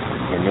life,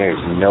 and there's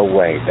no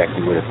way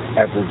Becky would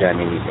have ever done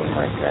anything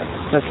like that.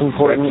 That's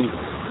important.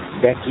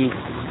 Becky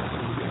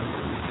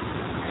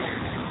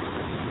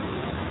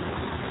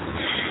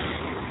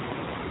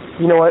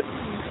you know what?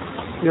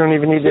 You don't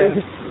even need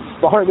to.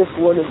 Farthest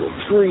one of the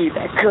tree.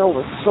 That girl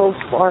was so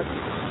smart.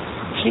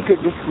 She could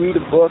just read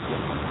a book.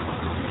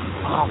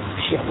 Oh,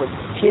 shit. When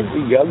kids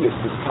the youngest,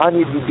 and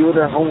Tanya would be doing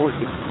her homework,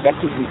 and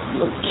Becky would be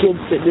little kids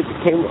sitting at the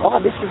table. Oh,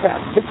 this is that.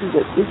 This is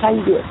it. This is how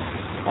you do it.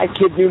 That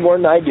kid knew more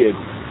than I did.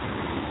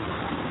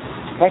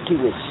 Becky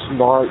was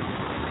smart.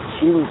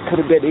 She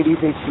could have been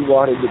anything she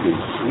wanted to be.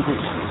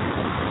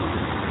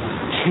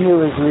 She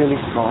was really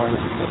smart.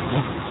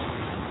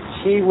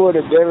 She would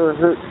have never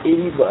hurt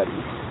anybody.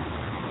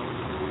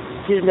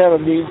 She didn't have a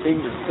mean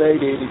thing to say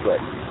to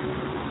anybody.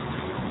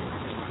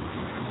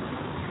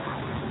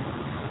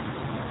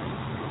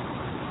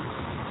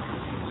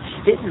 She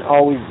didn't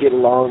always get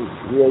along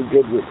real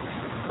good with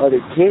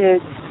other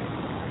kids.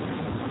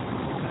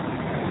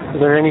 Are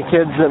there any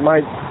kids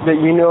that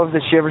you know of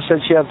that she ever said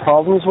she had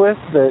problems with?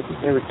 That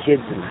there were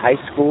kids in high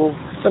school,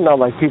 but not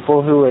like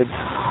people who would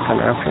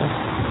come after her.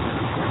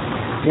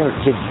 There were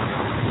kids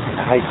in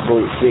high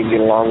school that she didn't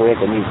get along with.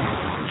 I mean,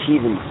 she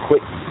even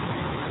quit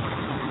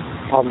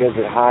Palm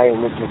Desert High and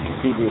went to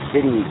Cathedral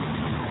City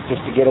just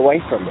to get away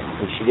from it,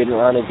 because she didn't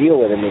want to deal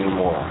with him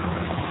anymore.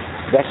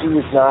 Becky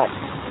was not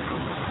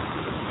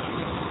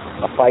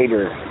a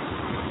fighter.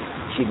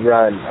 She'd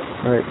run.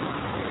 Right.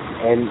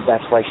 And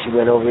that's why she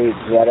went over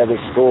to that other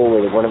school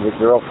with one of her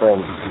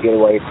girlfriends to get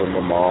away from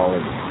them all.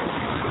 And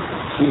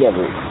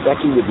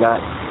Becky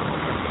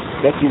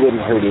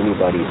wouldn't hurt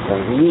anybody. The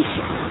least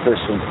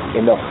person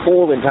in the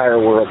whole entire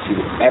world she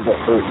would ever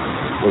hurt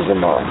was her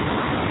mom.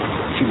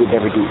 She would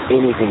never do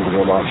anything to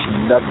her mom. She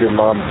loved her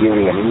mom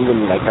dearly. I mean,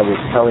 even like I was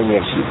telling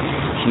you,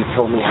 she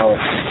told me how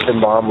her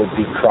mom would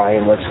be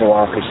crying once in a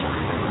while because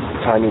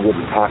Tanya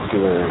wouldn't talk to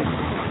her.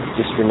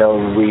 Just for no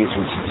reason,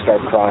 she'd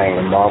start crying,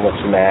 and Mom, what's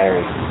the matter?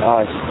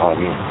 Oh,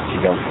 she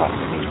don't talk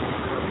to me.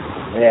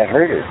 And that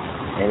hurt her,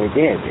 and it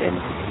did. And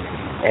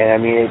I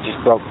mean, it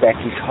just broke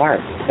Becky's heart.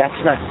 That's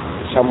not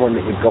someone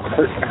that would go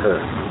hurt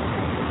her.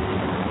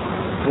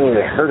 Someone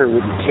that hurt her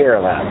wouldn't care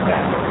about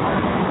that.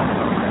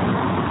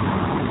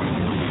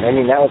 I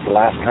mean, that was the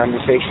last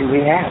conversation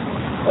we had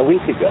a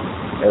week ago,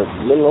 or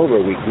a little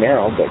over a week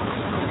now, but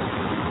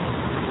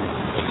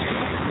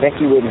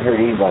Becky wouldn't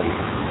hurt anybody.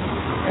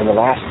 And the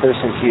last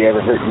person she'd ever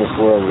hurt in this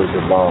world was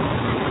her mom.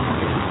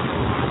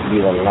 She'd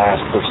be the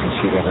last person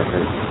she'd ever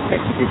hurt.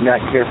 Becky did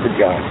not care for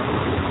John.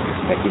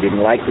 Becky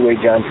didn't like the way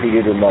John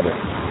treated her mother.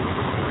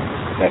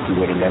 Becky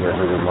would have never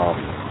hurt her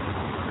mom.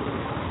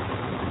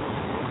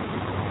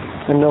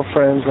 And no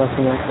friends,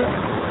 nothing like that.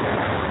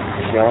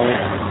 The only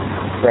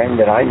friend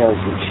that I know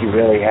that she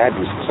really had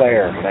was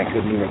Claire, and I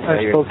couldn't even tell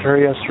I spoke to her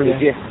yesterday.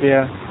 Did you?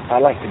 Yeah.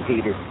 I like to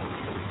meet her.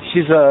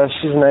 She's a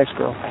nice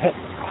girl.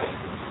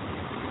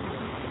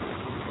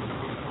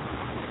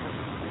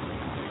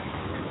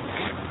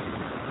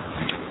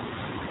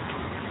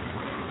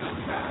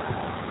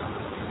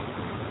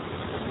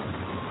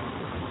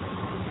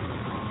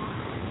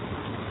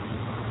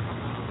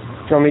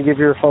 Do you want me to give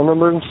you your phone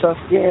number and stuff?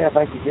 Yeah, if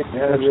I could get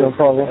that. That's no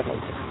problem.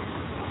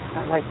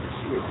 I'd like to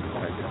see her.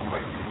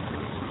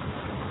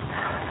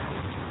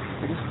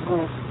 I just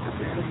want to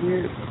get out of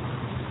here.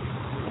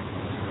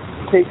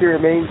 Take her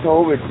remains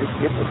home and just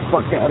get the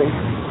fuck out of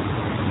here.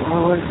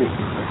 What is it?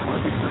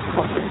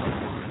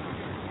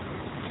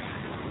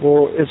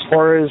 Well, as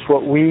far as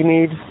what we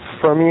need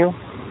from you,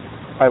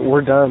 we're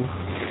done.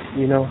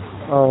 You know,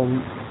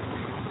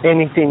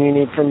 anything you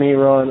need from me,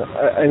 Ron.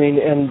 I mean,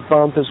 and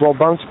Bump as well.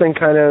 Bump's been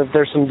kind of,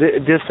 there's some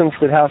distance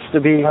that has to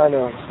be,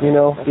 you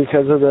know,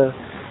 because of the,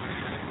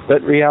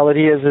 but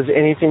reality is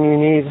anything you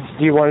need.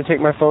 Do you want to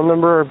take my phone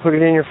number or put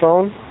it in your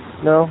phone?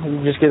 No? You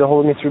just get a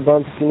hold of me through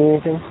Bump if you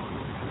need anything?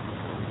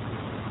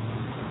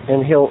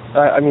 And he'll,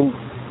 I mean,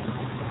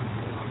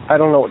 I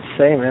don't know what to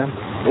say, man.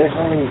 There's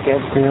nothing you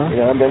can't, you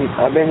know, I've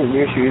been in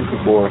your shoes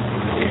before.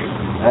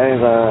 I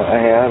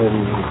have,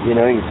 and, you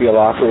know, you feel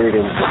awkward,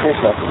 and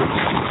there's nothing.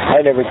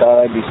 I never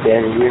thought I'd be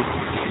standing here.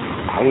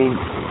 I mean,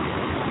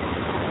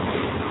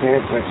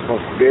 parents aren't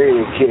supposed to bury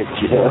their kids,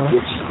 you know?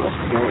 Kids are supposed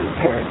to bury their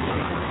parents.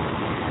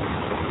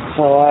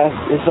 So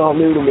it's all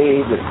new to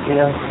me, but, you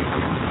know,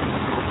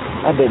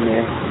 I've been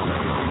there.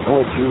 I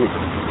went through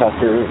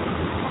Tucker,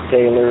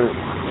 Taylor,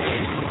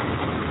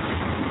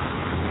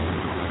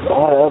 a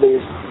lot of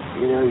others.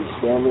 You know, you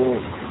stand there,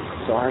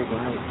 sorry,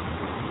 guys.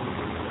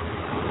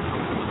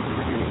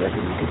 It's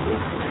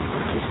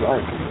just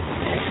like,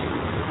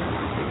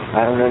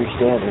 I don't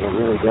understand it. I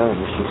really don't.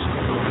 It's just,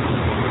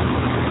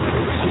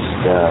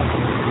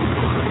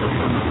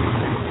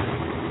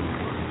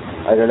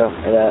 I don't know.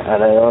 And I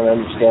don't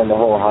understand the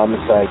whole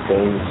homicide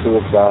thing,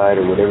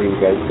 suicide, or whatever you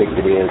guys think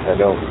it is. I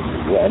don't.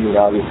 I mean,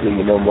 obviously,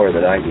 you know more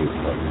than I do.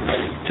 But.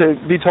 To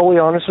be totally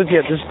honest with you,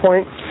 at this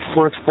point,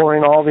 we're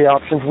exploring all the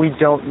options. We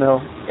don't know.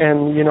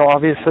 And, you know,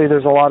 obviously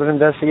there's a lot of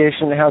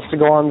investigation that has to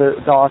go on, the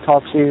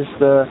autopsies,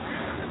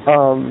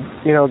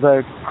 you know,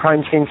 the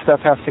crime scene stuff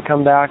has to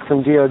come back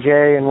from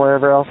DOJ and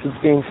wherever else it's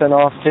being sent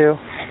off to.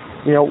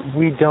 You know,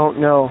 we don't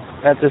know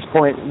at this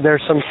point.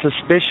 There's some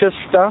suspicious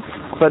stuff,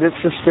 but it's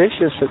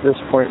suspicious at this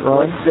point,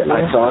 Ron.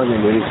 I saw in the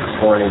news this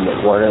morning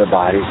that one of the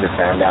bodies are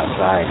found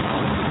outside.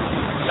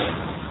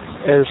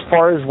 As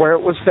far as where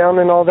it was found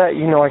and all that,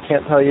 you know, I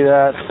can't tell you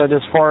that. But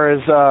as far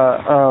as,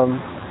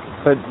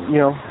 but, you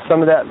know,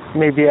 some of that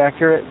may be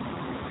accurate.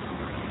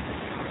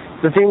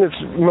 The thing that's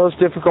most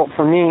difficult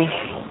for me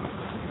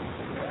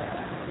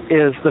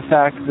is the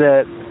fact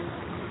that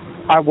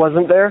I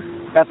wasn't there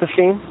at the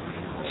scene,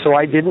 so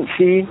I didn't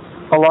see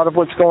a lot of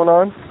what's going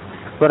on,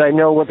 but I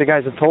know what the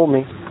guys have told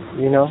me,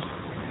 you know,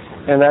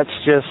 and that's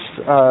just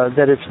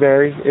that it's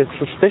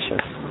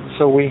suspicious.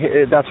 So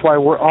that's why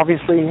we're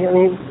obviously, I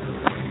mean,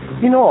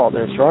 You know all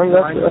this, Ron.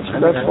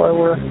 That's why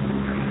we're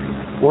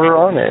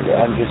on it.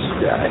 I'm just,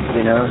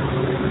 you know,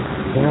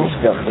 I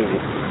just don't think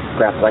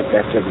crap like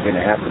that's ever going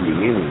to happen to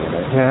you, you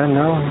know? Yeah,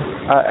 no.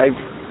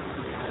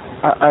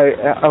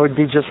 I would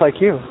be just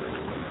like you.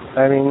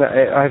 I mean,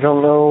 I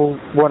don't know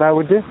what I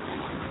would do.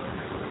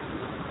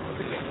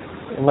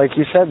 And like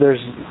you said,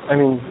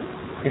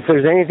 if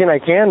there's anything I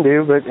can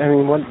do, but I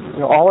mean,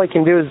 all I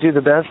can do is do the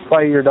best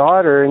by your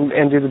daughter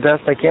and do the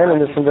best I can in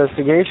this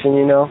investigation,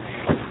 you know.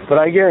 But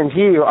I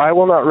guarantee you, I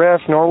will not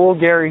rest, nor will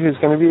Gary, who's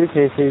going to be the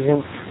case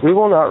agent. We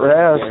will not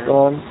rest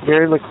on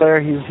Gary LeClaire.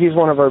 He's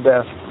one of our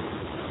best.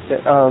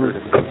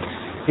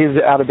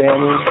 He's out of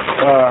Banning.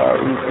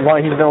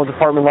 He's been with the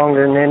department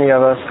longer than any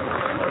of us.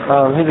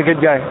 He's a good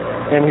guy,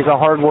 and he's a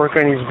hard worker,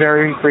 and he's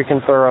very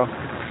freaking thorough.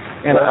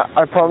 And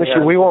I promise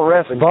you, we won't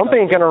rest. Bump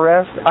ain't going to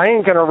rest. I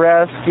ain't going to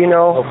rest, you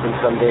know. Hoping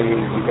someday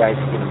you guys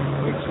can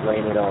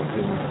explain it all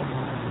to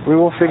me. We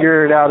will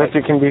figure it out if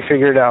it can be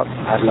figured out.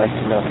 I'd like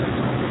to know.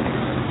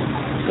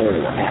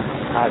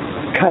 I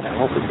kind of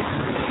hope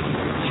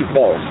she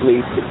fell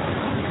asleep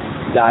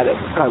and died of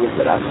carbon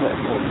dioxide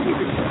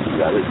poisoning.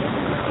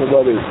 Some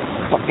other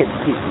fucking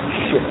piece of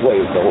shit way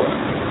of going.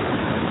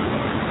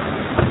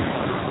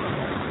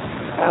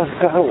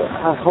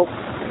 I hope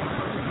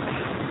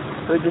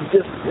they could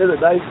just get a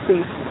nice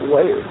piece of the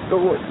way it's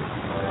going.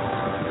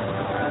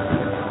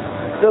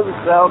 It doesn't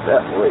sound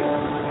that way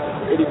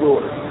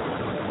anymore.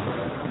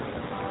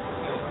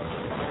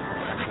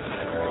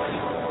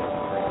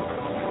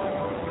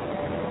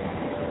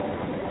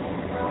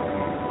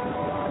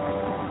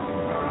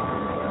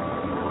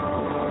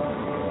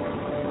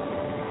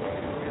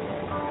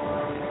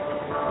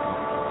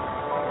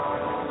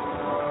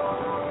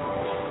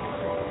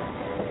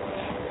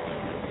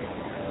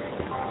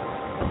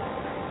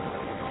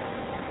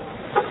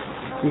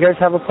 You guys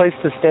have a place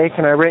to stay?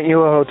 Can I rent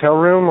you a hotel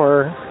room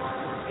or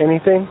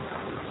anything?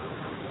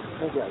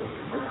 I got it.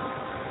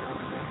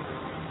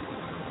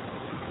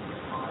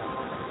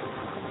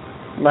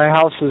 My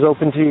house is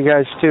open to you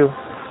guys too.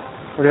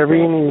 Whatever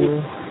you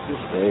need.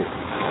 Just stay.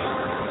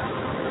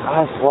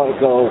 I just want to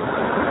go.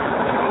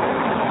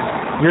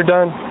 You're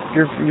done?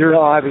 You're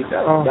No, I mean,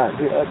 I'm not.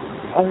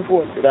 I just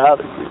want to get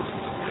out of here.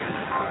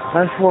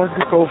 I just want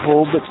to go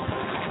home and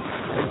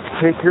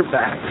take her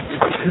back.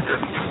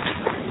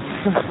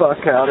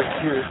 Fuck out of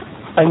here.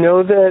 I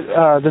know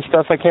that the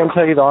stuff I can't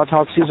tell you, the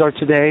autopsies are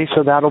today,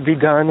 so that'll be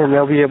done, and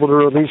they'll be able to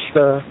release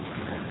the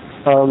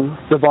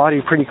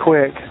body pretty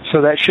quick.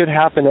 So that should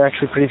happen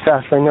actually pretty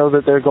fast. I know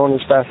that they're going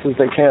as fast as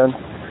they can.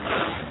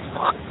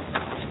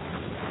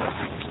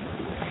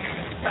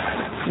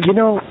 You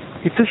know,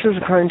 if this is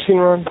a crime scene,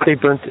 Ron, they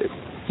burnt it.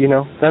 You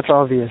know, that's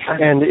obvious,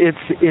 and it's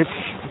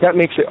that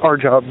makes it our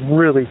job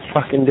really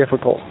fucking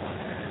difficult.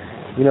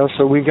 You know,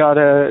 so we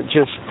gotta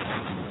just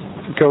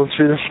go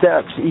through the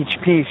steps, each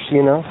piece,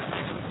 you know,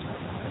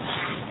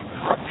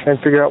 and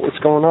figure out what's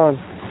going on.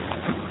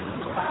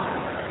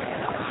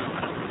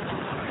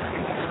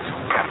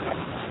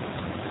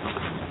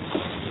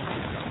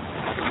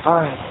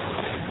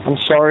 I'm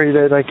sorry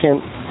that I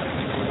can't.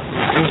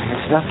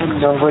 There's nothing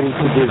nobody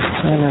can do.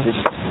 I know. Just,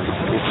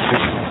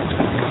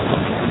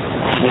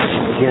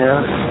 you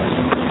know.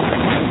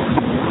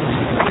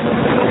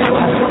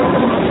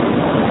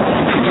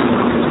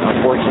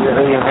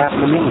 Unfortunately, it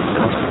happened to me.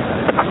 So.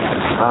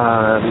 You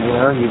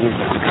know, you just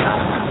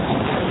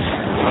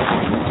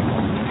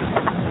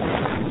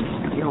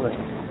feel it.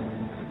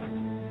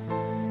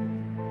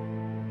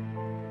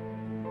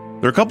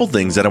 There are a couple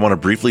things that I want to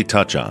briefly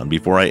touch on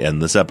before I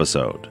end this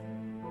episode.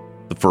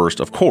 The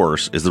first, of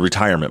course, is the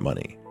retirement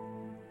money.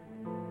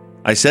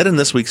 I said in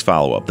this week's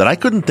follow-up that I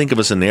couldn't think of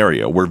a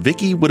scenario where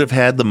Vicky would have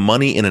had the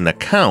money in an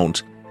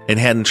account and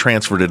hadn't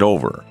transferred it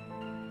over.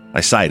 I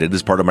cited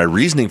as part of my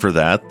reasoning for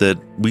that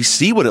we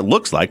see what it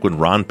looks like when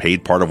Ron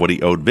paid part of what he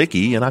owed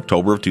Vicky in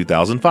October of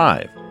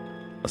 2005.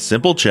 A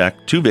simple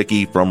check to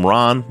Vicky from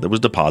Ron that was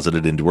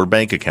deposited into her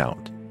bank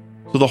account.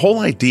 So the whole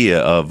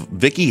idea of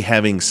Vicky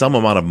having some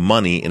amount of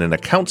money in an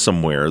account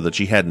somewhere that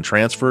she hadn't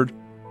transferred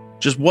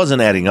just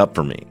wasn't adding up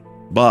for me.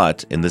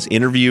 But in this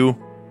interview,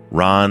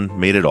 Ron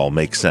made it all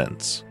make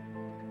sense.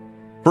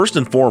 First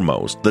and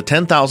foremost, the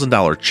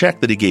 $10,000 check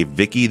that he gave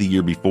Vicky the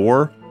year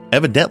before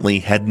evidently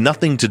had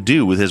nothing to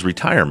do with his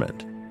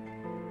retirement.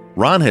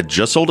 Ron had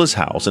just sold his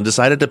house and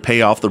decided to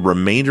pay off the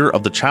remainder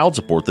of the child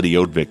support that he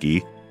owed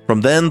Vicky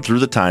from then through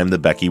the time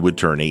that Becky would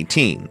turn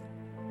 18.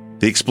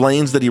 He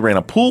explains that he ran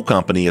a pool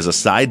company as a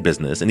side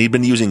business and he'd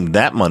been using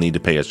that money to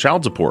pay his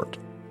child support.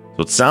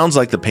 So it sounds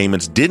like the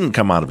payments didn't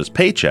come out of his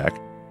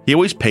paycheck. He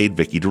always paid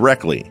Vicky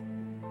directly.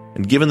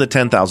 And given the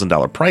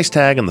 $10,000 price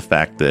tag and the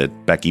fact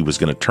that Becky was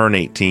going to turn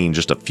 18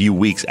 just a few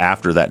weeks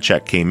after that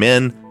check came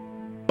in,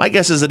 my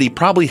guess is that he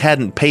probably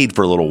hadn't paid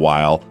for a little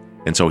while,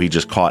 and so he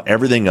just caught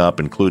everything up,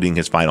 including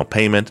his final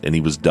payment, and he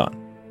was done.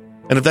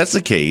 And if that's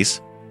the case,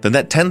 then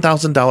that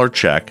 $10,000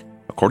 check,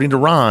 according to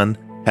Ron,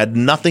 had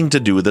nothing to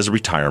do with his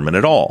retirement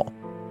at all.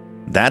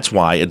 That's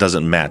why it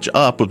doesn't match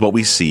up with what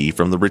we see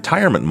from the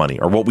retirement money,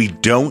 or what we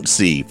don't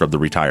see from the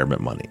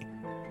retirement money.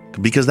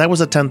 because that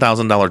was a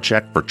 $10,000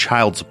 check for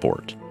child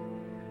support.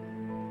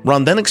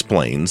 Ron then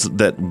explains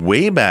that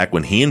way back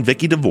when he and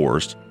Vicky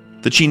divorced,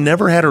 that she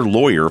never had her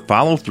lawyer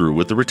follow through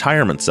with the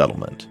retirement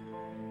settlement.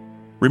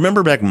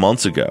 Remember back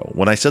months ago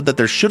when I said that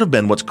there should have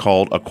been what's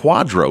called a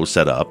quadro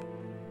set up,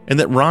 and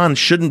that Ron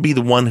shouldn't be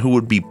the one who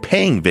would be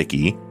paying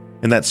Vicky.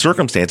 In that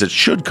circumstance, it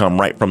should come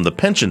right from the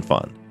pension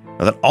fund.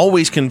 Now, that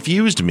always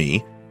confused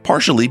me,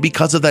 partially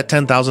because of that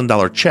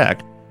 $10,000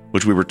 check,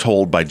 which we were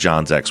told by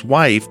John's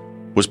ex-wife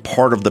was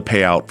part of the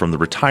payout from the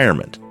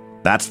retirement.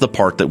 That's the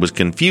part that was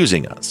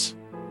confusing us.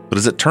 But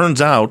as it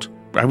turns out,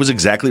 I was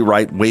exactly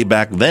right way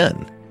back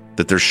then,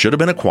 that there should have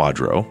been a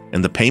quadro,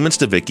 and the payments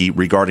to Vicky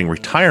regarding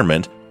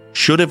retirement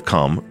should have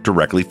come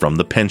directly from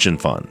the pension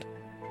fund.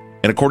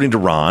 And according to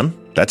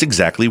Ron, that's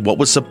exactly what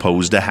was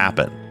supposed to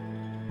happen.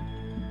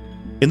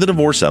 In the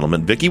divorce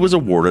settlement, Vicky was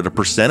awarded a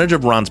percentage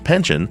of Ron's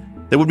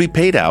pension that would be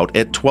paid out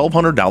at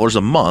 $1,200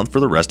 a month for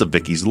the rest of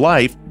Vicky's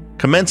life,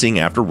 commencing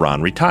after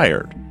Ron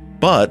retired.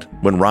 But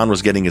when Ron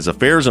was getting his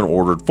affairs in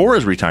order for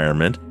his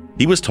retirement,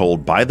 he was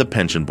told by the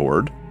pension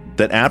board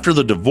that after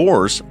the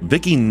divorce,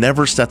 Vicky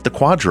never set the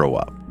quadro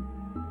up.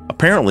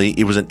 Apparently,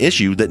 it was an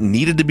issue that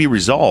needed to be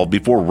resolved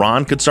before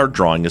Ron could start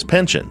drawing his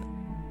pension.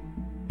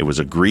 It was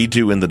agreed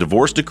to in the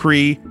divorce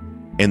decree,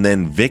 and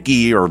then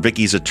Vicky or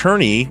Vicky's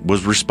attorney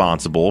was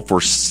responsible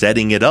for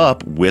setting it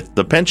up with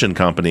the pension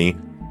company,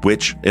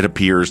 which it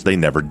appears they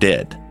never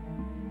did.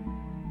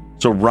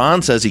 So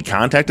Ron says he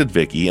contacted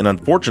Vicky, and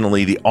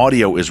unfortunately the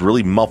audio is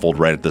really muffled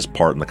right at this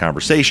part in the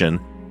conversation,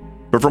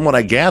 but from what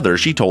I gather,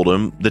 she told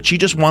him that she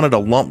just wanted a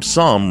lump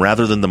sum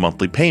rather than the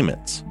monthly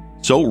payments.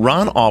 So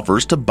Ron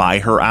offers to buy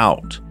her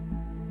out.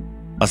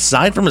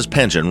 Aside from his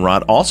pension,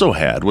 Ron also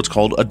had what's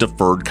called a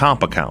deferred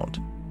comp account.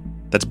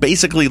 That's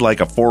basically like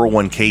a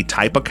 401k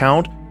type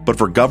account, but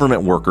for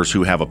government workers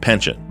who have a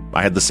pension.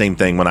 I had the same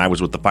thing when I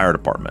was with the fire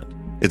department.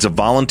 It's a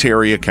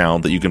voluntary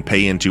account that you can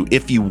pay into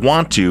if you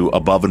want to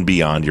above and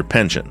beyond your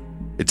pension.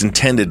 It's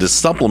intended to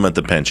supplement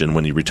the pension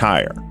when you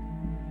retire.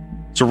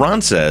 So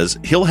Ron says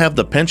he'll have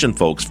the pension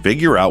folks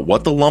figure out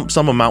what the lump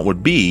sum amount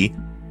would be,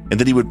 and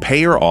that he would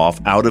pay her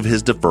off out of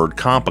his deferred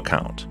comp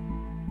account.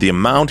 The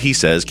amount, he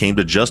says, came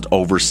to just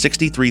over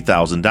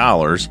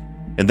 $63,000,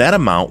 and that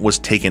amount was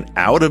taken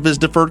out of his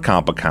deferred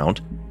comp account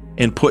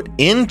and put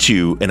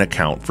into an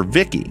account for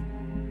Vicky.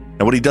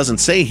 Now, what he doesn't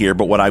say here,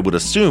 but what I would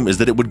assume is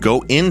that it would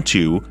go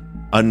into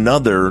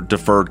another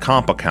deferred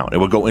comp account. It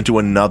would go into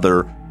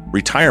another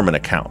retirement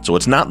account. So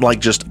it's not like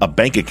just a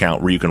bank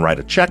account where you can write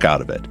a check out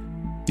of it.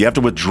 You have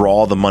to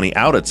withdraw the money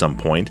out at some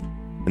point,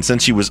 and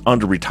since she was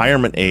under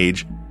retirement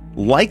age,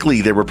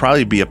 likely there would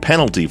probably be a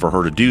penalty for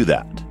her to do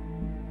that.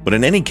 But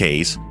in any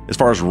case, as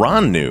far as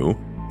Ron knew,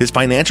 his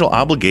financial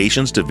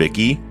obligations to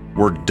Vicky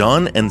were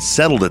done and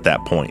settled at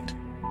that point,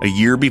 a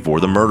year before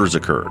the murders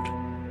occurred.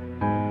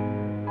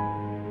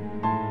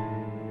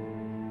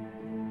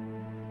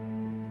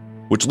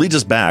 Which leads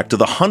us back to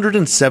the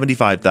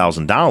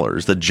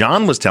 $175,000 that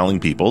John was telling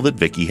people that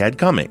Vicky had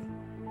coming.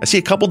 I see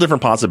a couple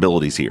different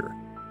possibilities here.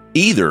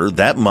 Either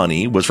that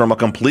money was from a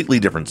completely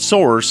different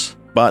source,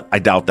 but I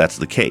doubt that's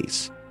the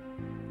case.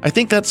 I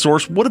think that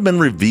source would have been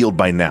revealed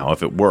by now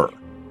if it were.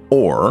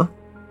 Or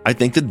I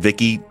think that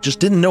Vicky just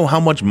didn't know how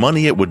much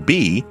money it would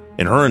be,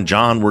 and her and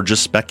John were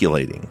just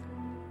speculating.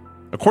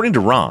 According to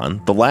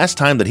Ron, the last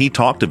time that he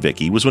talked to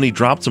Vicky was when he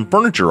dropped some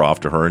furniture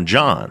off to her and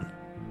John.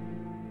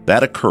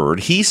 That occurred,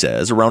 he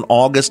says, around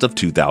August of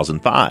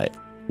 2005,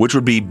 which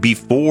would be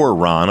before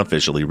Ron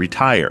officially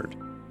retired.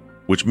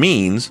 Which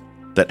means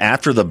that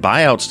after the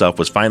buyout stuff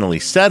was finally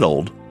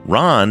settled,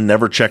 Ron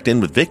never checked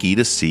in with Vicky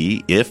to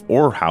see if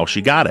or how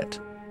she got it.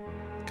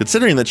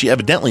 Considering that she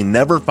evidently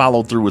never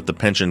followed through with the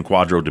pension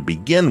quadro to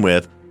begin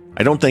with,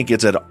 I don't think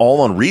it's at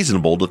all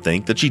unreasonable to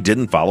think that she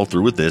didn't follow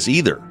through with this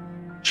either.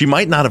 She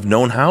might not have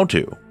known how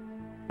to.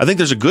 I think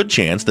there's a good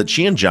chance that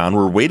she and John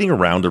were waiting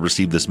around to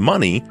receive this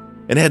money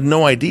and had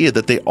no idea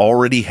that they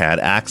already had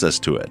access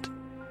to it.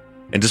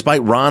 And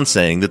despite Ron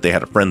saying that they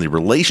had a friendly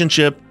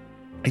relationship,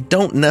 I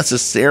don't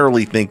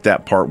necessarily think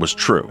that part was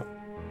true.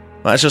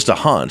 That's just a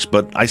hunch,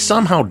 but I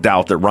somehow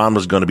doubt that Ron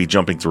was going to be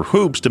jumping through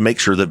hoops to make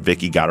sure that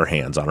Vicky got her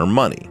hands on her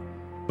money.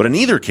 But in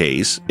either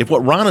case, if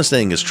what Ron is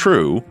saying is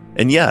true,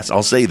 and yes,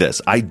 I'll say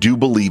this, I do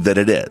believe that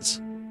it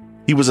is.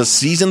 He was a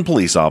seasoned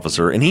police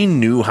officer, and he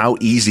knew how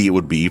easy it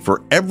would be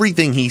for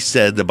everything he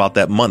said about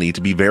that money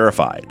to be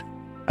verified.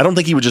 I don't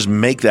think he would just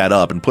make that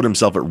up and put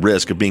himself at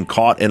risk of being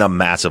caught in a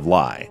massive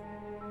lie.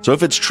 So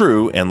if it's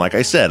true, and like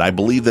I said, I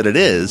believe that it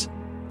is,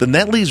 then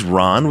that leaves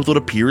Ron with what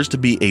appears to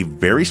be a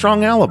very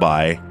strong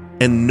alibi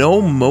and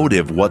no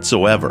motive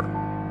whatsoever.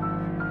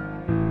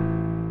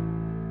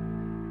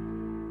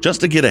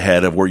 Just to get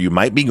ahead of where you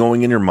might be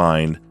going in your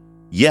mind,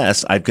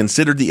 yes, I've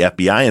considered the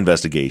FBI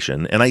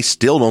investigation, and I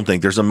still don't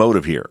think there's a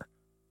motive here.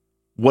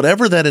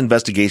 Whatever that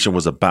investigation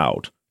was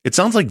about, it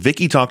sounds like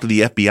Vicky talked to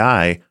the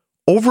FBI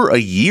over a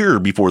year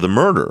before the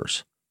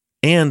murders,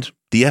 and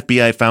the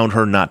FBI found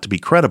her not to be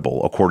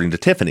credible, according to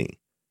Tiffany.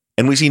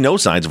 And we see no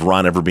signs of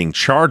Ron ever being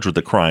charged with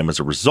the crime as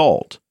a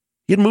result.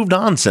 He had moved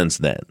on since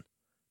then.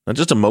 Not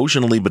just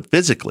emotionally, but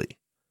physically.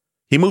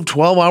 He moved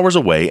 12 hours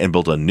away and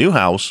built a new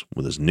house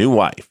with his new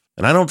wife.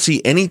 And I don't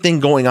see anything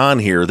going on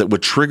here that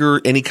would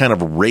trigger any kind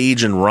of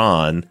rage in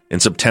Ron in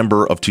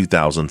September of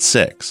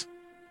 2006.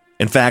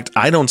 In fact,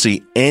 I don't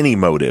see any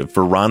motive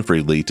for Ron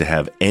Friedli to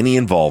have any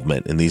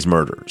involvement in these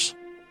murders.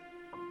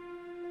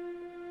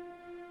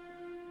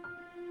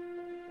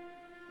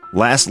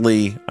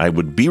 Lastly, I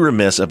would be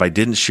remiss if I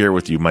didn't share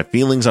with you my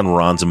feelings on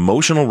Ron's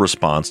emotional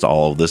response to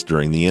all of this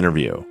during the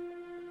interview.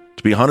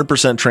 To be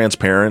 100%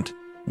 transparent,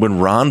 when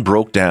Ron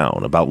broke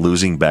down about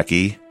losing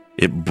Becky,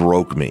 it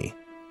broke me.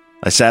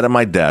 I sat at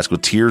my desk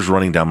with tears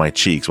running down my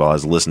cheeks while I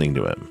was listening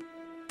to him.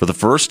 For the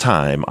first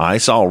time, I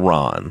saw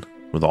Ron,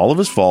 with all of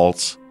his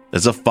faults,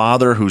 as a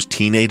father whose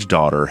teenage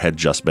daughter had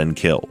just been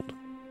killed.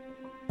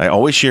 I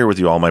always share with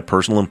you all my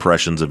personal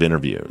impressions of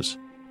interviews.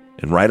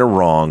 And right or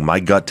wrong, my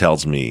gut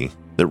tells me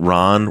that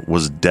Ron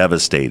was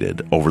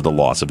devastated over the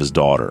loss of his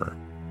daughter.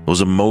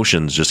 Those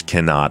emotions just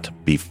cannot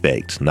be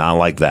faked, not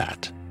like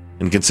that.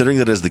 And considering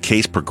that as the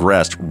case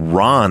progressed,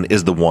 Ron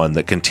is the one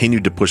that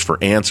continued to push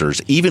for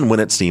answers, even when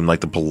it seemed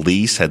like the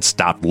police had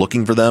stopped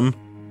looking for them,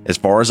 as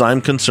far as I'm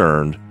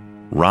concerned,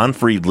 Ron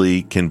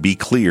Friedli can be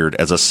cleared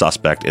as a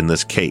suspect in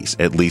this case,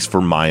 at least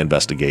for my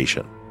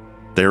investigation.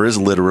 There is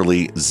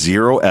literally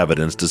zero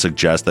evidence to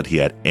suggest that he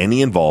had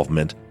any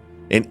involvement,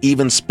 and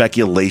even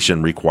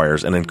speculation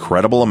requires an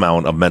incredible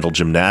amount of mental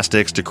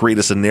gymnastics to create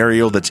a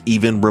scenario that's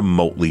even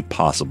remotely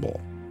possible.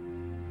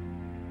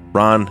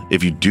 Ron,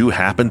 if you do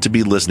happen to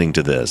be listening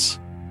to this,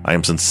 I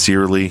am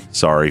sincerely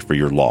sorry for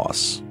your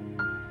loss.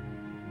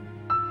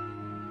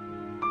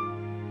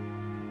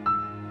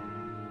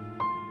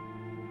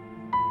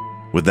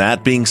 With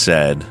that being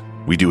said,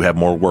 we do have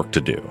more work to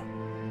do.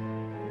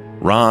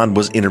 Ron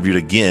was interviewed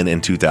again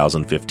in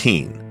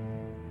 2015.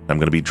 I'm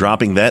going to be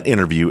dropping that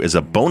interview as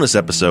a bonus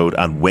episode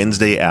on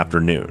Wednesday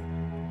afternoon.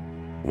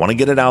 I want to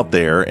get it out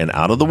there and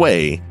out of the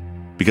way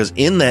because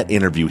in that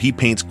interview, he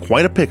paints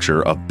quite a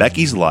picture of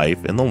Becky's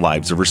life and the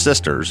lives of her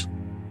sisters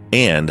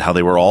and how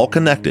they were all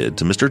connected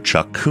to Mr.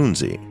 Chuck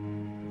Coonsey.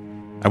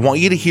 I want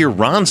you to hear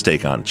Ron's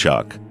take on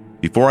Chuck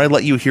before I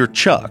let you hear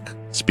Chuck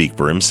speak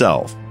for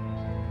himself.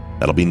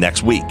 That'll be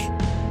next week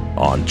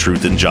on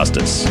Truth and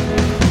Justice.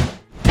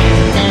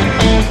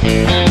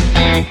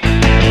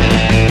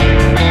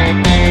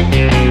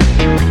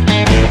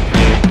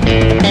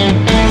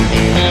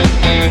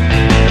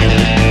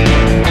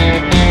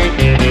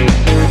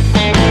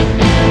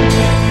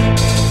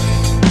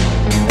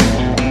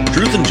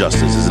 Truth and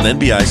Justice is an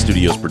NBI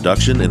Studios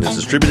production and is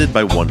distributed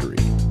by Wondery.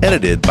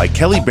 Edited by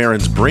Kelly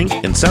Behrens-Brink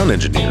and sound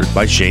engineered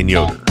by Shane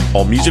Yoder.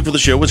 All music for the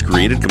show was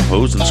created,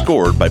 composed, and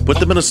scored by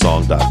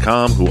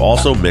PutThemInASong.com, who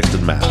also mixed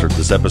and mastered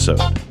this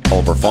episode. All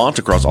of our fonts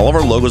across all of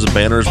our logos and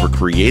banners were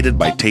created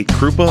by Tate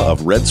Krupa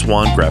of Red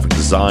Swan Graphic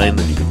Design,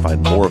 and you can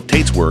find more of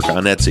Tate's work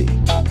on Etsy.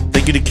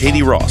 Thank you to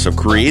Katie Ross of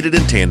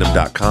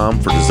CreatedInTandem.com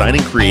for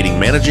designing, creating,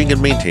 managing,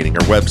 and maintaining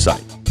our website.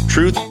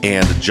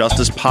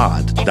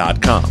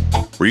 TruthAndJusticePod.com,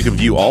 where you can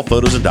view all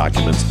photos and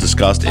documents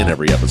discussed in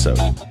every episode.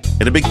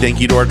 And a big thank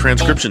you to our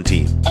transcription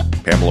team,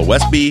 Pamela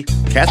Westby,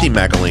 Kathy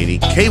McElhaney,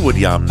 Kaywood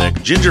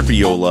Yomnick, Ginger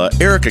Viola,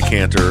 Erica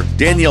Cantor,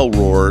 Danielle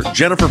Rohr,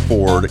 Jennifer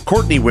Ford,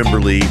 Courtney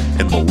Wimberly,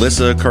 and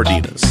Melissa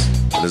Cardenas.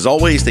 And as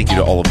always, thank you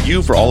to all of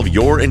you for all of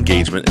your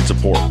engagement and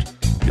support.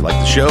 If you like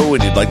the show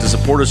and you'd like to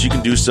support us, you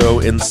can do so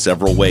in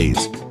several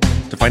ways.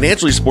 To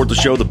financially support the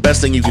show, the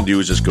best thing you can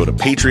do is just go to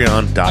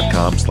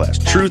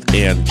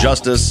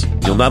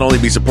patreon.com/truthandjustice. You'll not only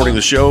be supporting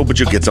the show, but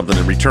you'll get something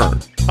in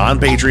return. On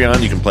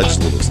Patreon, you can pledge as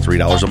little as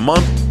 $3 a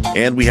month,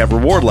 and we have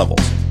reward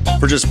levels.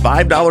 For just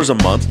 $5 a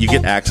month, you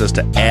get access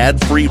to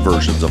ad-free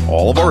versions of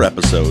all of our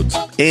episodes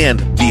and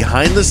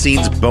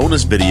behind-the-scenes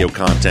bonus video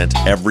content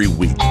every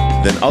week.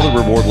 Then other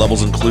reward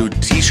levels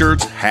include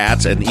t-shirts,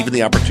 hats, and even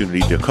the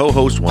opportunity to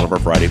co-host one of our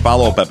Friday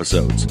follow-up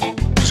episodes.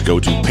 Just go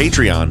to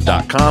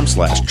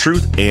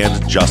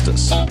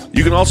patreon.com/truthandjustice.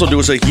 You can also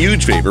do us a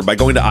huge favor by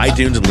going to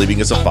iTunes and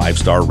leaving us a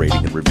 5-star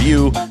rating and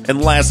review.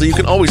 And lastly, you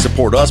can always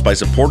support us by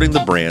supporting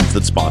the brands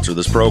that sponsor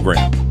this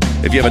program.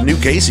 If you have a new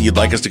case that you'd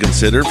like us to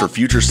consider for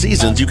future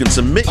seasons, you can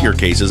submit your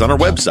cases on our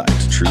website,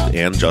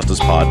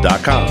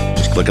 truthandjusticepod.com.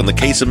 Just click on the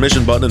case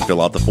submission button and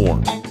fill out the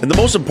form. And the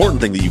most important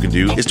thing that you can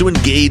do is to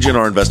engage in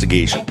our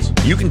investigations.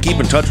 You can keep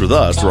in touch with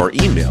us through our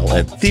email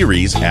at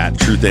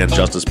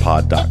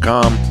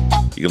theories@truthandjusticepod.com.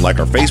 You can like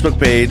our Facebook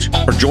page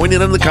or join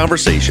in on the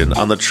conversation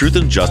on the Truth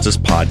and Justice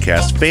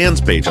Podcast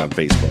fans page on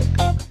Facebook.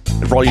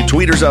 And for all you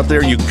tweeters out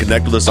there, you can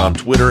connect with us on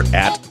Twitter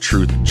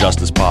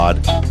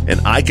 @TruthJusticePod.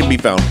 And I can be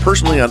found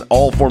personally on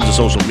all forms of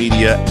social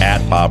media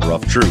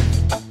 @BobRuffTruth.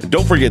 And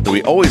don't forget that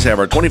we always have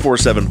our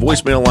 24/7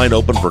 voicemail line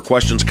open for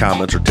questions,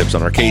 comments, or tips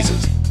on our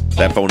cases.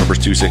 That phone number is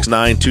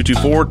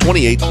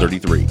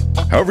 269-224-2833.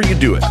 However you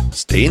do it,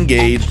 stay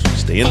engaged,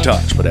 stay in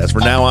touch. But as for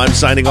now, I'm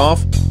signing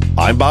off.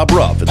 I'm Bob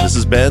Ruff, and this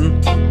has been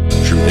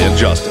Truth and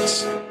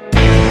Justice.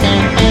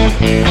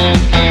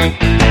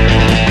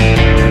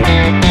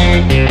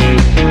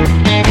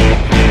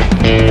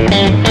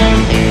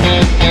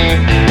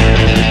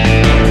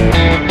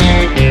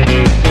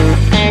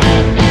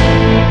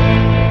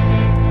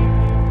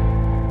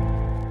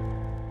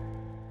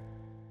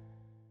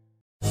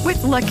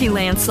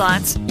 Land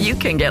Slots, you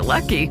can get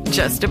lucky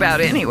just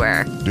about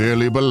anywhere.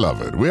 Dearly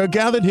beloved, we are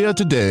gathered here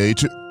today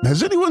to...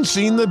 Has anyone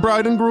seen the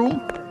bride and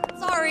groom?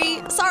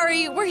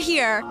 Sorry, we're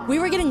here. We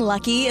were getting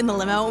lucky in the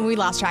limo and we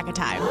lost track of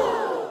time.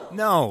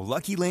 No,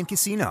 Lucky Land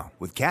Casino,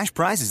 with cash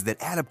prizes that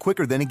add up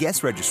quicker than a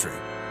guest registry.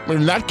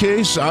 In that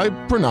case, I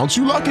pronounce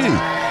you lucky.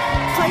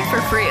 Play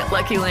for free at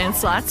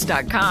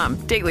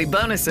LuckyLandSlots.com. Daily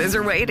bonuses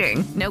are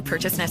waiting. No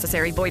purchase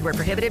necessary. Void where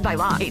prohibited by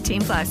law.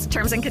 18+.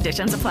 Terms and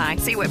conditions apply.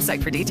 See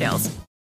website for details.